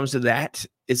 When it comes to that,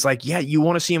 it's like, yeah, you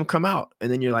want to see him come out.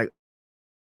 And then you're like,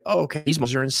 oh, okay, these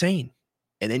motherfuckers are insane.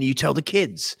 And then you tell the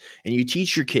kids and you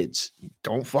teach your kids,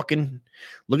 don't fucking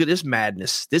look at this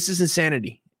madness. This is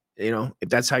insanity. If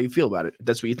that's how you feel about it, if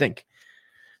that's what you think,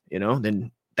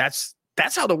 then that's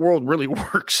how the world really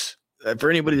works.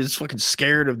 For anybody that's fucking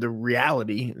scared of the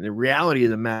reality of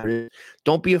the matter,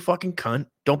 don't be a fucking cunt.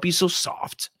 Don't be so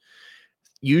soft.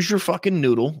 Use your fucking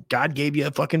noodle. God gave you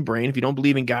a fucking brain. If you don't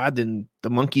believe in God, then the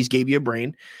monkeys gave you a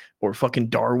brain, or fucking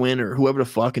Darwin or whoever the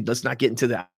fuck. And let's not get into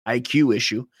the IQ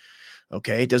issue.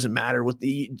 Okay. It doesn't matter what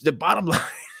the bottom line.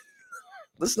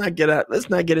 Let's not get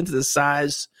into the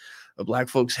size of black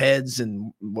folks' heads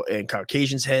and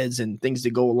Caucasians' heads and things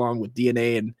that go along with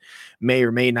DNA and may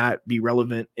or may not be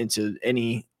relevant into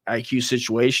any IQ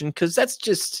situation. Because that's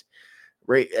just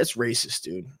that's racist,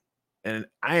 dude. And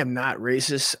I am not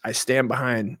racist. I stand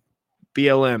behind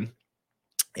BLM,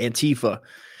 Antifa,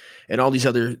 and all these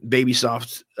other baby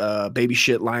soft, baby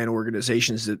shit lying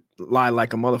organizations that lie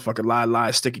like a motherfucker.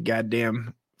 Lie, stick a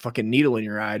goddamn fucking needle in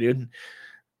your eye, dude.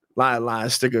 Lie,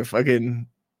 stick a fucking,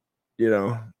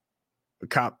 a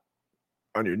cop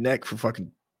on your neck for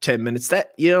fucking 10 minutes.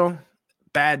 That,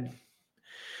 bad.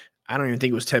 I don't even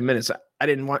think it was 10 minutes. I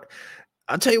didn't want,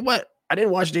 I'll tell you what. I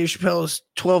didn't watch Dave Chappelle's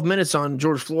 12 minutes on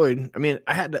George Floyd. I mean,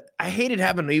 I hated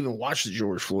having to even watch the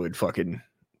George Floyd fucking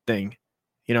thing.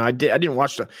 You know, I didn't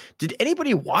watch did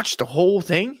anybody watch the whole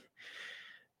thing?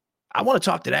 I want to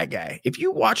talk to that guy. If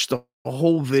you watched the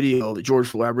whole video of George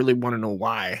Floyd, I really want to know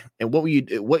why and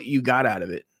what you got out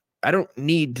of it. I don't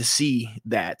need to see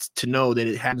that to know that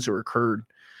it happens or occurred.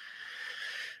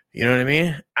 You know what I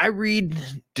mean? I read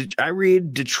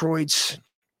Detroit's.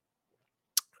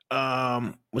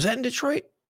 Was that in Detroit?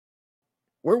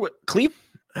 Cleveland?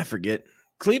 I forget.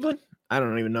 Cleveland? I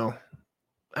don't even know.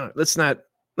 Let's not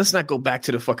go back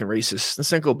to the fucking racists.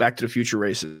 Let's not go back to the future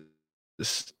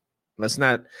racists. Let's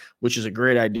not, which is a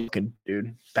great idea,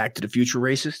 dude. Back to the future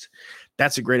racist.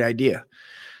 That's a great idea.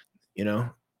 You know,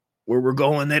 where we're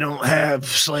going, they don't have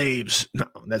slaves. No,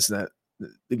 that's not.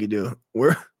 They could do.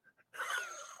 Where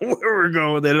we're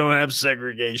going, they don't have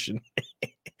segregation.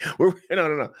 No.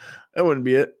 That wouldn't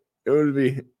be it. It would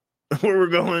be where we're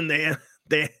going. Where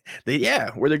they're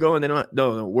going. They don't.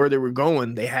 No. Where they were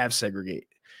going, they have segregate.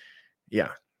 Yeah.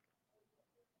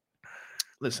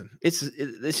 Listen, this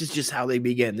is just how they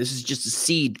begin. This is just a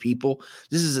seed, people.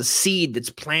 This is a seed that's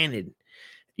planted.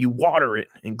 You water it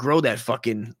and grow that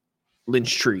fucking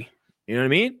lynch tree. You know what I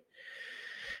mean?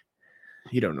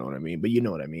 You don't know what I mean, but you know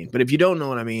what I mean. But if you don't know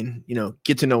what I mean, you know,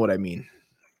 get to know what I mean.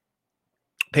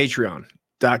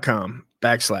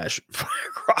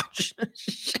 Patreon.com/Firecrotch.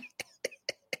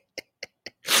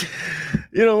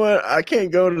 You know what? I can't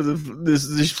go to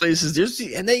these places.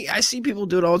 I see people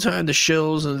do it all the time. The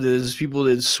shills, and there's people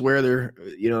that swear they're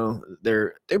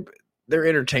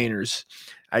entertainers.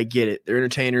 I get it. They're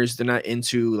entertainers. They're not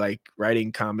into like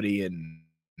writing comedy and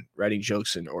writing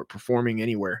jokes or performing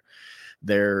anywhere.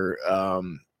 They're I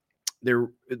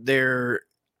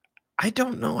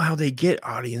don't know how they get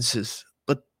audiences,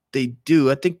 but they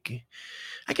do. I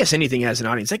guess anything has an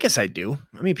audience. I guess I do.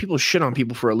 I mean, people shit on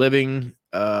people for a living.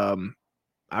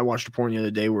 I watched a porn the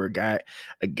other day where the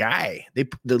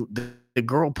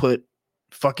girl put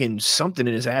fucking something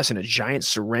in his ass in a giant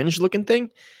syringe looking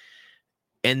thing.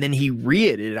 And then he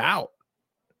read it out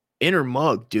in her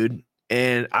mug, dude.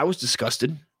 And I was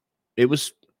disgusted. It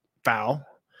was foul.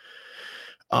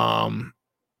 I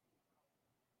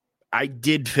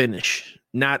did finish,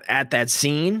 not at that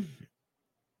scene,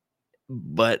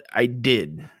 but I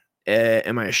did.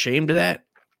 Am I ashamed of that?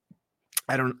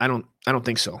 I don't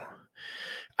think so.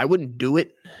 I wouldn't do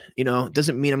it. You know, it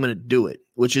doesn't mean I'm going to do it,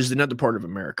 which is another part of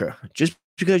America. Just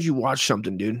because you watch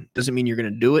something, dude, doesn't mean you're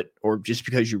going to do it, or just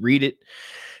because you read it.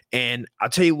 And I'll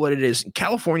tell you what it is.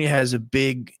 California has a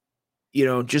big, you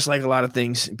know, just like a lot of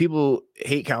things, people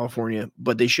hate California,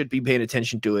 but they should be paying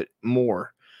attention to it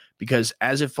more, because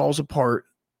as it falls apart,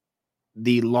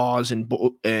 the laws and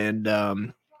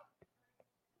the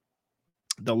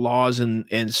laws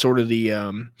and sort of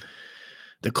the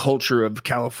culture of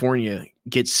California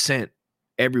gets sent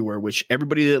everywhere, which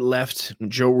everybody that left,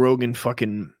 Joe Rogan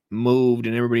fucking moved,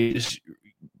 and everybody just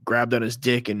grabbed on his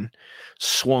dick and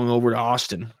swung over to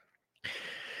Austin.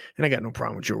 And I got no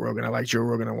problem with Joe Rogan. I like Joe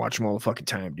Rogan. I watch him all the fucking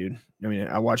time, dude. I mean,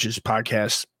 I watch his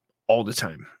podcast all the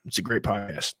time. It's a great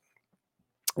podcast.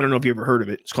 I don't know if you ever heard of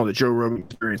it. It's called the Joe Rogan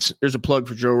Experience. There's a plug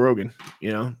for Joe Rogan. You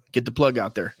know, get the plug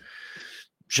out there.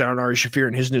 Shout out Ari Shaffir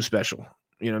and his new special.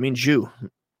 You know what I mean? Jew.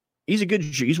 He's a good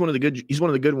Jew. He's one of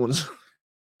the good ones.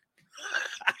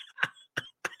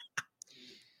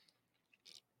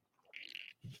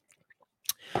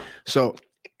 So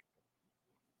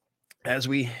as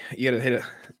you gotta hit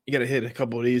a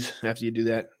couple of these after you do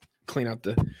that. Clean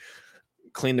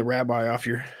the rabbi off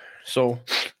your soul.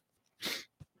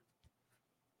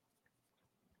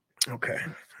 Okay.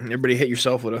 Everybody hit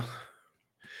yourself with a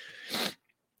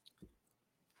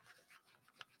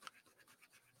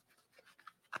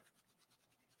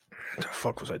what the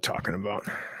fuck was I talking about?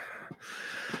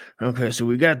 Okay, so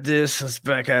we got this. Let's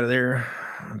back out of there.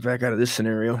 Back out of this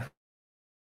scenario.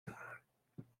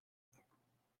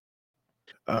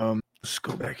 Let's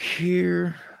go back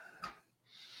here.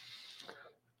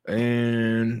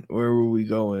 And where were we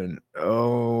going?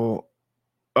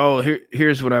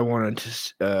 Here's what I wanted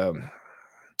to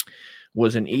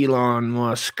was an Elon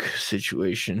Musk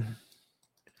situation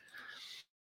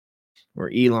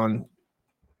where Elon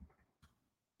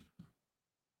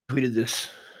tweeted this,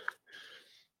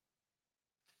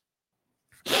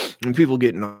 and people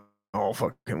getting all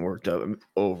fucking worked up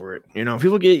over it. You know,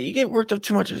 you get worked up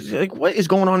too much. It's like, what is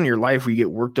going on in your life where you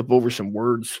get worked up over some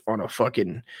words on a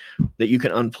fucking that you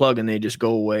can unplug and they just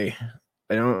go away?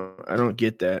 I don't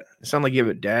get that. It sounds like you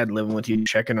have a dad living with you,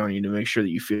 checking on you to make sure that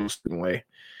you feel a certain way.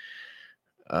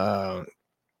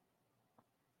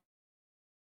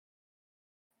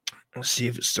 Let's see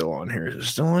if it's still on here. Is it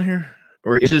still on here?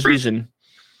 Or is his reason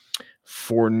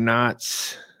for not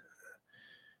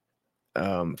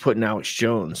putting Alex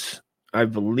Jones, I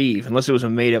believe, unless it was a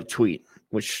made-up tweet,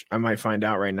 which I might find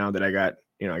out right now that I got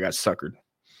suckered.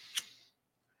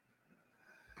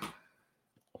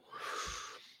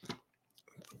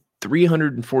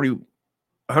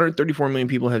 $134 million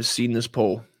people have seen this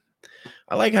poll.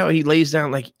 I like how he lays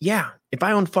down, like, yeah, if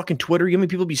I own fucking Twitter, you know how many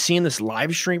people be seeing this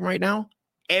live stream right now?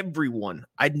 Everyone.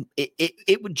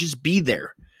 It would just be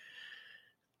there.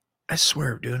 I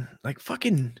swear, dude. Like,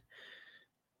 fucking,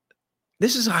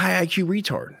 this is a high IQ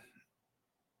retard.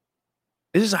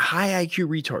 This is a high IQ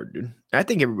retard, dude. I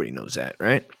think everybody knows that,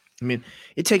 right? I mean,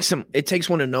 it takes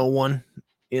one to know one,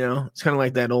 you know? It's kind of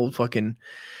like that old fucking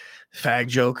fag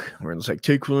joke where it's like,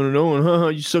 take one to know one, huh?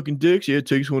 You sucking dicks? Yeah, it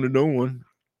takes one to know one.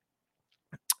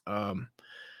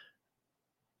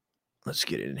 Let's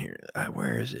get in here.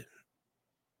 Where is it?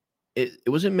 It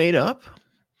wasn't made up.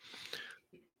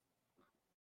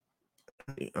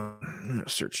 I'm gonna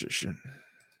search this shit.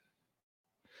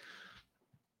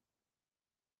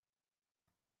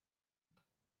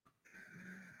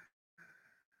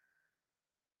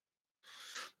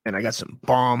 And I got some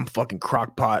bomb fucking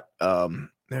crock pot. There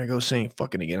I go saying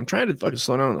fucking again. I'm trying to fucking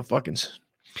slow down on the fuckings.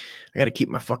 I got to keep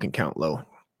my fucking count low.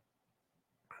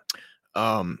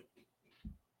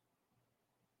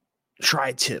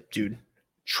 Tri-tip, dude.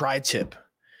 Tri-tip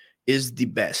is the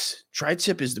best.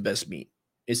 Tri-tip is the best meat.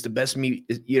 It's the best meat.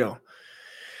 You know,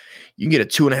 you can get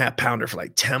a 2.5 pounder for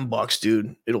like $10,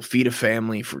 dude. It'll feed a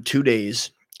family for 2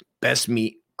 days. Best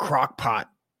meat, crock pot.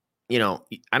 You know,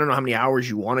 I don't know how many hours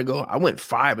you want to go. I went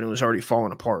 5 and it was already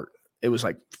falling apart. It was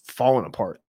like falling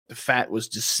apart. The fat was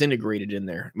disintegrated in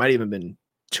there. It might even been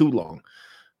too long.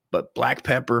 But black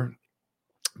pepper,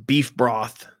 beef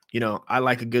broth. You know, I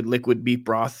like a good liquid beef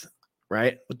broth,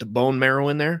 right? With the bone marrow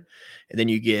in there. And then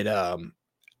you get,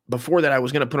 before that, I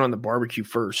was going to put on the barbecue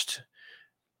first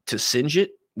to singe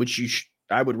it, which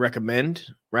I would recommend,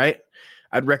 right?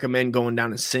 I'd recommend going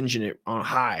down and singeing it on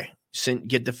high.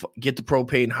 Get the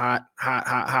propane hot,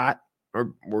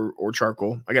 or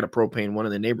charcoal. I got a propane one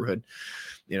in the neighborhood.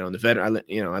 You know,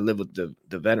 I live with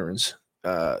the veterans.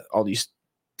 All these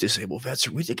disabled vets.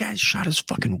 The guy shot his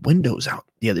fucking windows out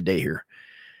the other day here.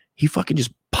 He fucking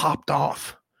just popped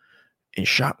off and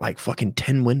shot like fucking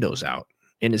 10 windows out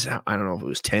in his house. I don't know if it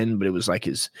was 10, but it was like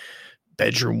his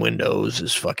bedroom windows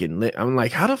is fucking lit. I'm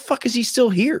like, how the fuck is he still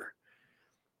here?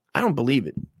 I don't believe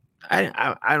it.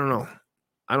 I don't know.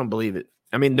 I don't believe it.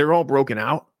 I mean, they're all broken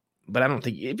out, but I don't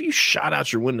think if you shot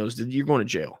out your windows, you're going to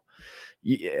jail.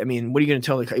 I mean, what are you going to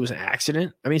tell? Like, it was an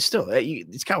accident? I mean, still,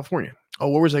 it's California. Oh,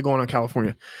 where was I going on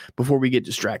California before we get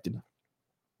distracted?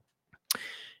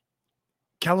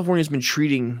 California's been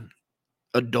treating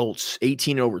adults,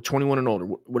 18 and over, 21 and older,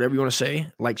 whatever you want to say,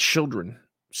 like children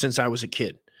since I was a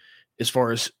kid, as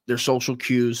far as their social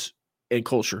cues and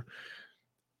culture,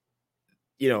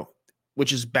 you know,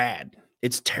 which is bad.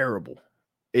 It's terrible.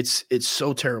 It's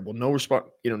so terrible. No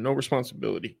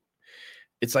responsibility.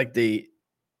 It's like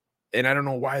and I don't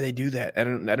know why they do that. I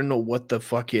don't know what the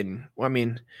fucking, well, I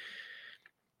mean,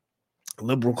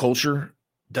 liberal culture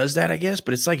does that, I guess,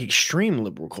 but it's like extreme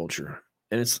liberal culture.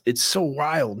 And it's so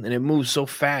wild and it moves so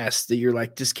fast that you're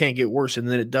like, this can't get worse. And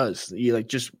then it does. You're like,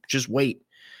 just wait.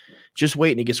 Just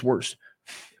wait and it gets worse.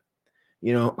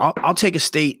 You know, I'll take a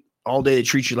state all day that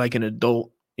treats you like an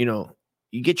adult. You know,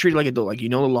 you get treated like an adult. Like, you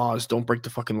know the laws. Don't break the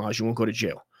fucking laws. You won't go to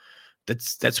jail.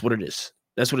 That's what it is.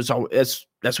 That's what it's all. That's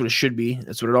what it should be.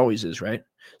 That's what it always is, right?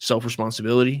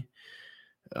 Self-responsibility.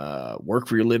 Work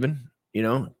for your living. You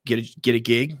know, get a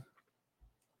gig.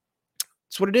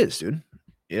 That's what it is, dude.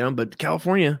 You know, but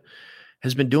California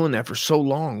has been doing that for so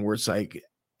long, where it's like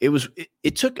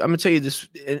it took. I'm gonna tell you this.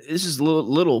 This is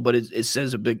little, but it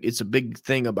says it's a big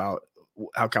thing about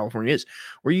how California is,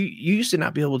 where you used to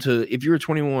not be able to, if you were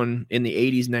 21 in the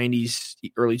 80s, 90s,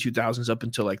 early 2000s, up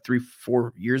until like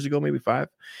 3-4 years ago, maybe 5.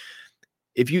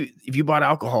 If you bought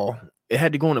alcohol, it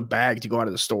had to go in a bag to go out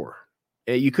of the store.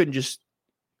 You couldn't just,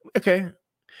 okay.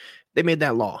 They made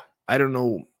that law. I don't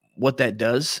know what that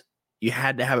does. You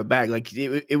had to have a bag. Like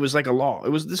it was like a law.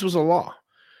 This was a law.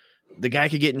 The guy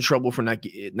could get in trouble for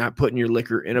not putting your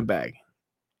liquor in a bag.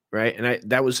 Right. And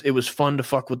it was fun to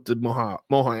fuck with the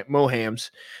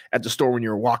Mohams at the store when you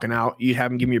were walking out. You'd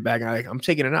have them give me your bag. I'm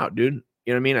taking it out, dude.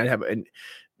 You know what I mean? And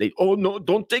they, oh no,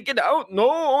 don't take it out.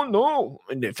 No.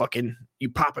 And they fucking, you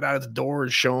pop it out of the door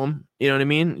and show them, you know what I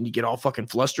mean? And you get all fucking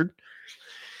flustered.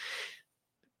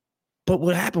 But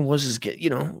what happened was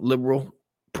liberal,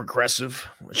 progressive,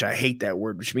 which I hate that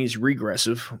word, which means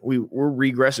regressive. We're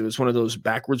regressive. It's one of those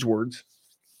backwards words.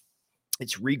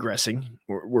 it's regressing.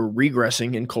 We're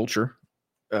regressing in culture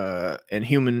and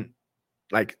human,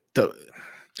 like the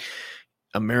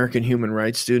American human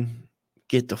rights, dude.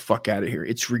 Get the fuck out of here.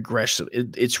 It's regressive.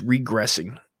 It's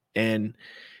regressing. And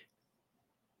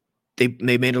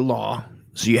they made a law.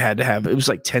 So you had to have, it was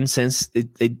like 10 cents.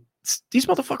 These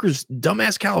motherfuckers,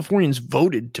 dumbass Californians,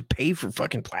 voted to pay for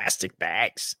fucking plastic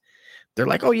bags. They're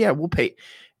like, oh yeah, we'll pay.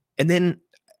 And then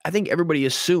I think everybody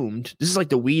assumed, this is like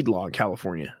the weed law in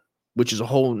California, which is a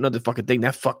whole nother fucking thing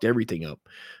that fucked everything up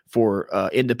for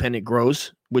independent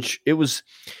grows, which it was,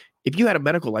 if you had a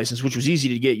medical license, which was easy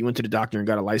to get, you went to the doctor and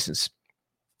got a license,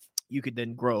 you could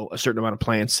then grow a certain amount of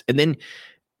plants. And then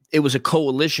it was a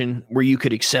coalition where you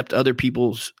could accept other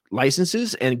people's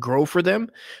licenses and grow for them.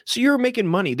 So you're making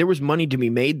money. There was money to be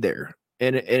made there.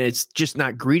 And it's just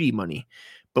not greedy money.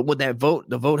 But when the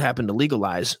vote happened to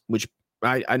legalize, which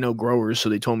I know growers, so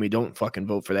they told me don't fucking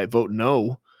vote for that. Vote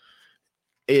no.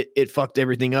 It fucked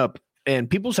everything up. And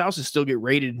people's houses still get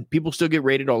raided. People still get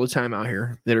raided all the time out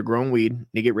here that are growing weed.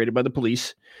 They get raided by the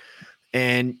police.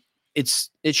 And it's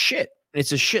shit. It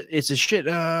was a shit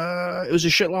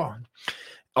law.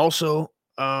 Also,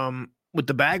 with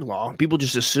the bag law, people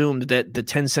just assumed that the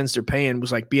 10 cents they're paying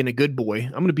was like being a good boy.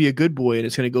 I'm going to be a good boy, and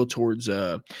it's going to go towards,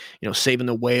 saving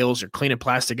the whales or cleaning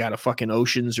plastic out of fucking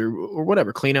oceans or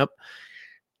whatever, clean up.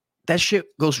 That shit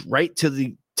goes right to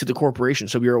the corporation.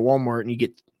 So if you're at Walmart and you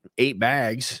get 8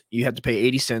 bags, you have to pay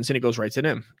 80 cents, and it goes right to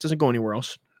them. It doesn't go anywhere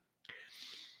else.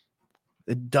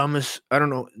 The dumbest, I don't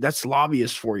know. That's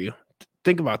lobbyists for you.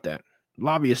 Think about that.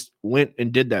 Lobbyists went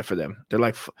and did that for them. They're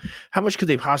like, how much could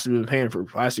they possibly be paying for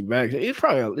plastic bags? It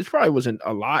probably wasn't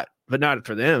a lot, but not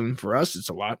for them. For us, it's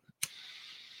a lot.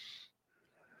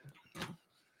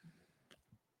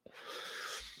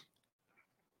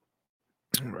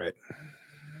 All right.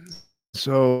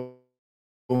 So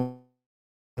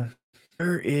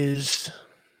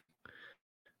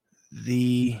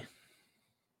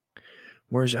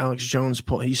where's Alex Jones?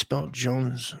 He spelled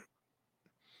Jones.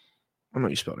 I know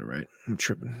you spelled it right. I'm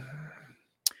tripping.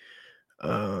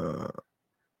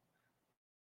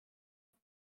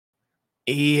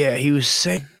 Yeah, he was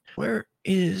saying,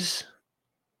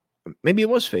 maybe it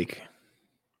was fake.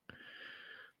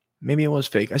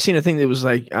 I seen a thing that was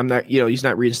like, he's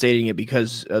not reinstating it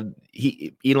because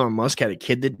Elon Musk had a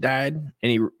kid that died,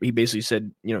 and he basically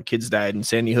said, kids died in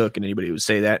Sandy Hook, and anybody would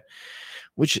say that,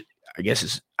 which I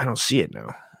guess I don't see it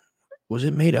now. Was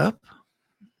it made up?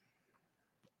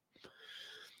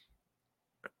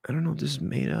 I don't know if this is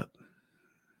made up.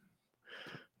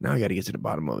 Now I got to get to the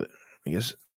bottom of it. I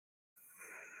guess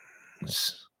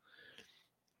it's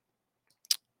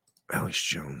Alex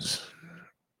Jones.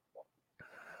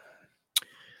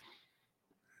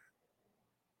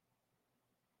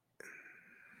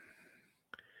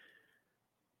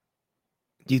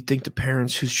 Do you think the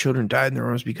parents whose children died in their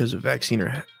arms because of vaccine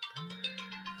are...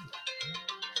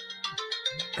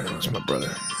 Oh, that's my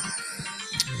brother.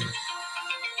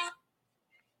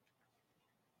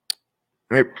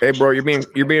 Hey, bro, you're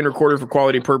being recorded for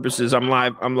quality purposes. I'm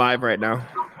live right now.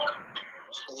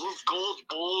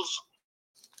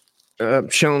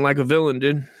 Showing like a villain,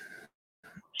 dude.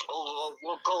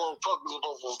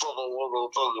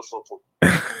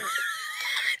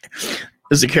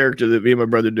 This is a character that me and my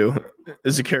brother do.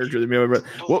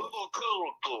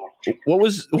 What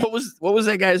was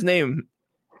that guy's name?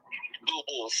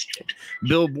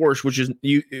 Bill Borsch, which is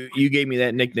you gave me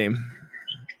that nickname.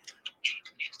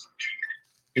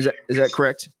 Is that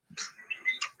correct?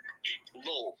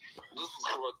 No, this is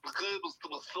correct. The game is to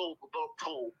the show without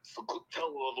told. So quit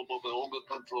telling everybody all the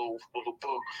details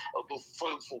of the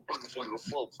faithful things for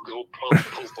yourself. You don't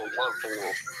post on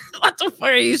life. What the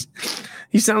fuck?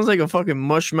 He sounds like a fucking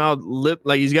mush-mouthed lip,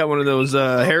 like he's got one of those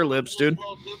hair lips, dude.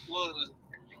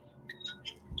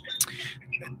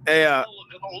 Hey,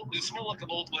 you smell like an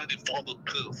old lady father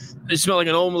piss. You smell like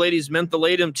an old lady's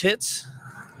mentholatum tits?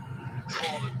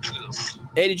 Father piss.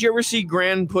 Hey, did you ever see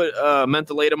Gran put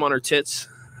mentholatum on her tits?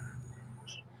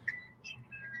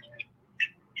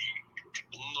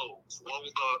 No. Why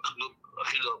would I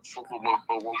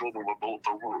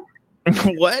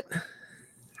What?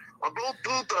 I don't do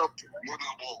that.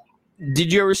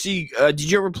 Did you ever see? Did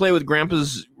you ever play with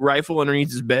Grandpa's rifle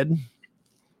underneath his bed? Did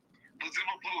you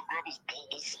ever play with Grandpa's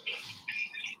balls?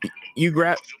 You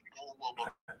grab.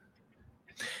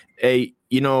 Hey,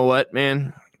 you know what,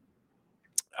 man?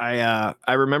 I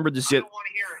remember this. I don't want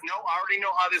to hear it. No, I already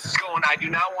know how this is going. I do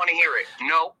not want to hear it.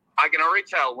 No, I can already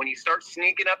tell when you start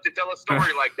sneaking up to tell a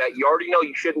story like that. You already know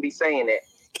you shouldn't be saying it.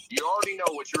 You already know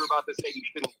what you're about to say you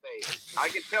shouldn't say. I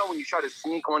can tell when you try to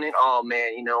sneak one in. Oh,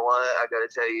 man, you know what? I got to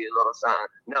tell you a little something.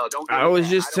 No, don't do I was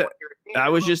that. just I don't want to hear I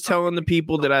was just telling the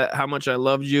people that how much I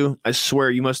loved you. I swear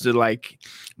you must have like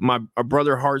our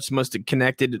brother hearts must have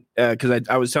connected because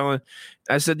I was telling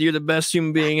I said you're the best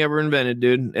human being ever invented,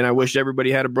 dude, and I wish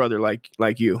everybody had a brother like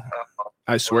you.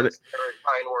 I swear that's very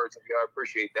kind words of you. I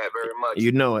appreciate that very much.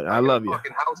 You know it. I love you.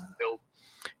 Fucking house to build.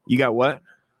 You got what?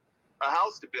 A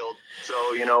house to build.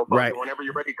 So, you know, right. Whenever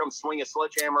you're ready to come swing a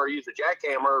sledgehammer or use a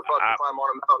jackhammer or fucking climb on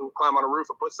a mountain, climb on a roof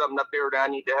and put something up there that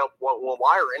I need to help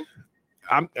wiring.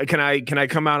 Can I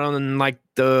come out on like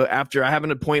after I have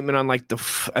an appointment on like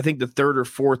I think the 3rd or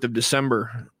 4th of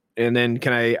December, and then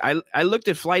can I looked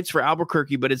at flights for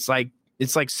Albuquerque, but it's like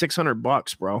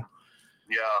 $600, bro.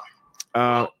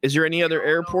 Yeah. Is there any other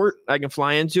airport I can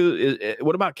fly into?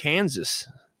 What about Kansas?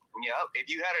 Yeah, if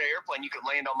you had an airplane, you could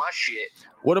land on my shit.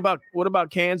 What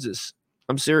about Kansas?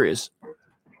 I'm serious.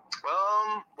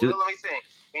 Well, let me think.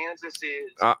 Kansas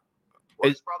is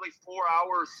it's probably 4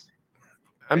 hours.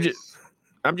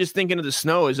 I'm just thinking of the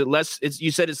snow. Is it less? You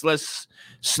said it's less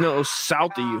snow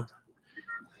south of you.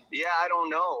 Yeah, I don't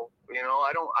know. You know,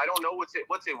 I don't know what's it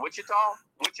Wichita?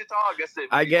 I guess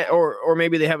I get or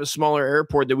maybe they have a smaller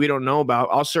airport that we don't know about.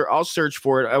 I'll search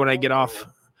for it when I get off.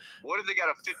 What if they got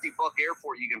a $50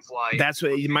 airport you can fly? That's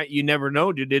what you never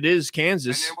know, dude. It is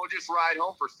Kansas. And then we'll just ride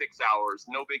home for 6 hours.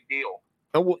 No big deal.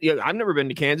 Oh, well, yeah, I've never been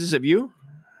to Kansas. Have you?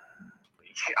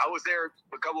 I was there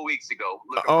a couple weeks ago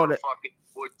looking for a fucking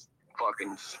wood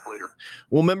fucking splitter.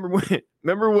 Well,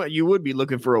 remember what you would be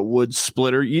looking for a wood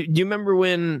splitter. Do you remember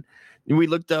when we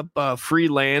looked up free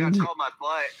land? That's called my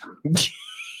butt.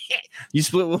 You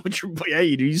split wood with your butt. Yeah,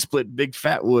 you do. You split big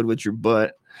fat wood with your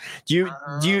butt. Do you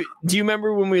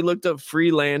remember when we looked up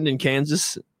free land in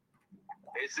Kansas?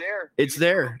 It's there. It's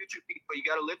there. But you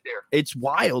gotta live there. It's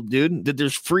wild, dude. That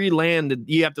there's free land that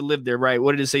you have to live there, right?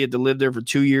 What did it say? You have to live there for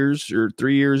 2 years or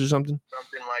 3 years or something?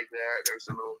 Something like that.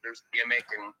 There's gimmick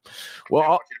and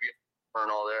all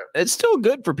that. It's still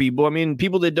good for people. I mean,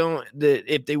 people that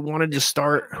if they wanted to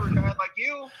start for a guy like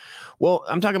you. Well,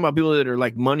 I'm talking about people that are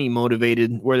like money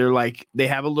motivated, where they're like they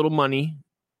have a little money.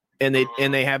 And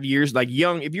they have years like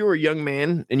young. If you were a young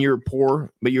man and you're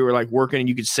poor, but you were like working and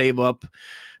you could save up,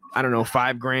 I don't know,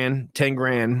 $5,000,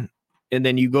 $10,000, and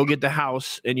then you go get the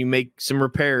house and you make some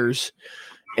repairs,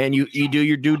 and you do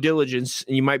your due diligence,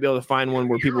 and you might be able to find one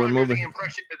where people are moving. The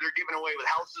impression that they're giving away with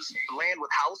land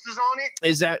with houses on it.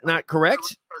 Is that not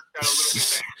correct?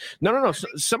 No.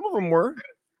 Some of them were.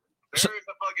 There is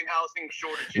a fucking housing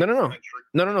shortage.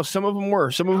 No. Some of them were.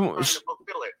 Some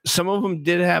of them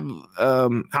did have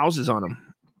houses on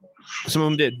them. Some of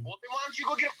them did. Well, then why don't you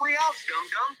go get a free house,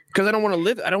 dum-dum? Because I don't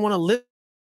want to live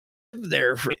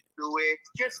there.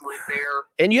 Just live there.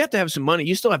 And you have to have some money.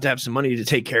 You still have to have some money to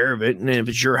take care of it. And if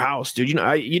it's your house, dude,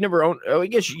 you never own. Oh, I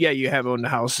guess you have owned a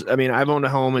house. I mean, I've owned a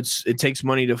home. It takes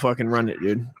money to fucking run it,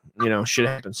 dude. You know, shit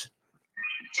happens.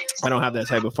 I don't have that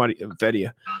type of feddy.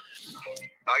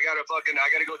 I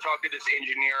gotta go talk to this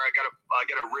engineer. I gotta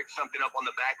rig something up on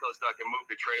the backhoe so I can move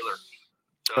the trailer.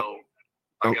 So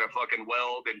I gotta fucking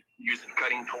weld and use a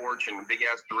cutting torch and a big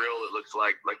ass drill. It looks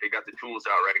like they got the tools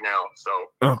out right now.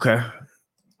 So okay.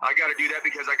 I gotta do that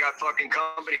because I got fucking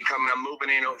company coming. I'm moving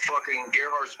in. Fucking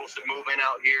Gerhardt's supposed to move in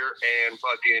out here and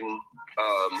fucking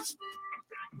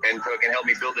help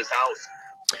me build this house.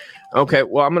 Okay.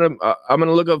 Well, I'm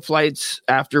gonna look up flights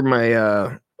after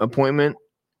my appointment.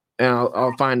 And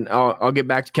I'll get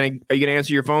back to, are you going to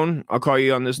answer your phone? I'll call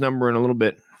you on this number in a little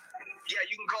bit. Yeah,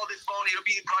 you can call this phone. It'll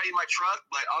be probably in my truck,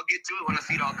 but I'll get to it when I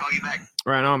see it. I'll call you back.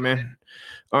 Right on, man.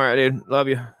 All right, dude. Love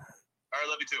you. All right,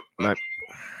 love you too. Bye.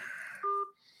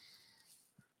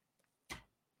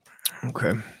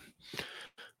 Okay.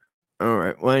 All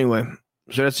right. Well, anyway,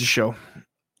 so that's the show.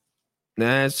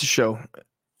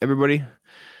 Everybody,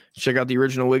 check out the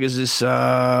original Wiggins. It's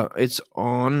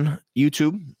on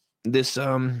YouTube. This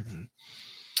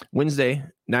Wednesday,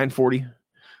 9:40,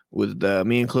 with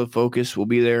me and Cliff Focus. We'll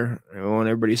be there. I want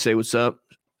everybody to say what's up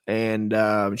and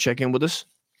check in with us.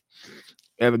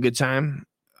 Have a good time.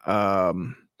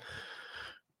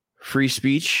 Free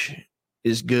speech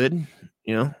is good,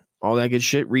 you know, all that good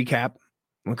shit. Recap,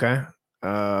 okay.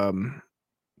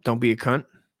 Don't be a cunt.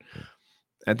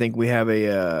 I think we have my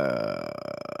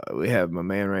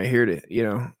man right here to, you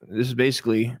know, this is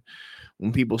basically.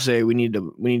 When people say we need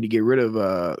to get rid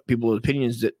of people's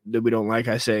opinions that we don't like,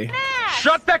 I say,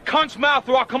 shut that cunt's mouth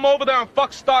or I'll come over there and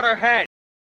start her head.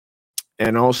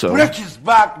 And also, break his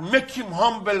back, make him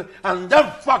humble, and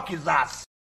then fuck his ass.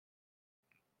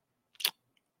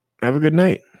 Have a good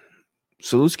night.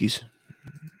 Salutskis.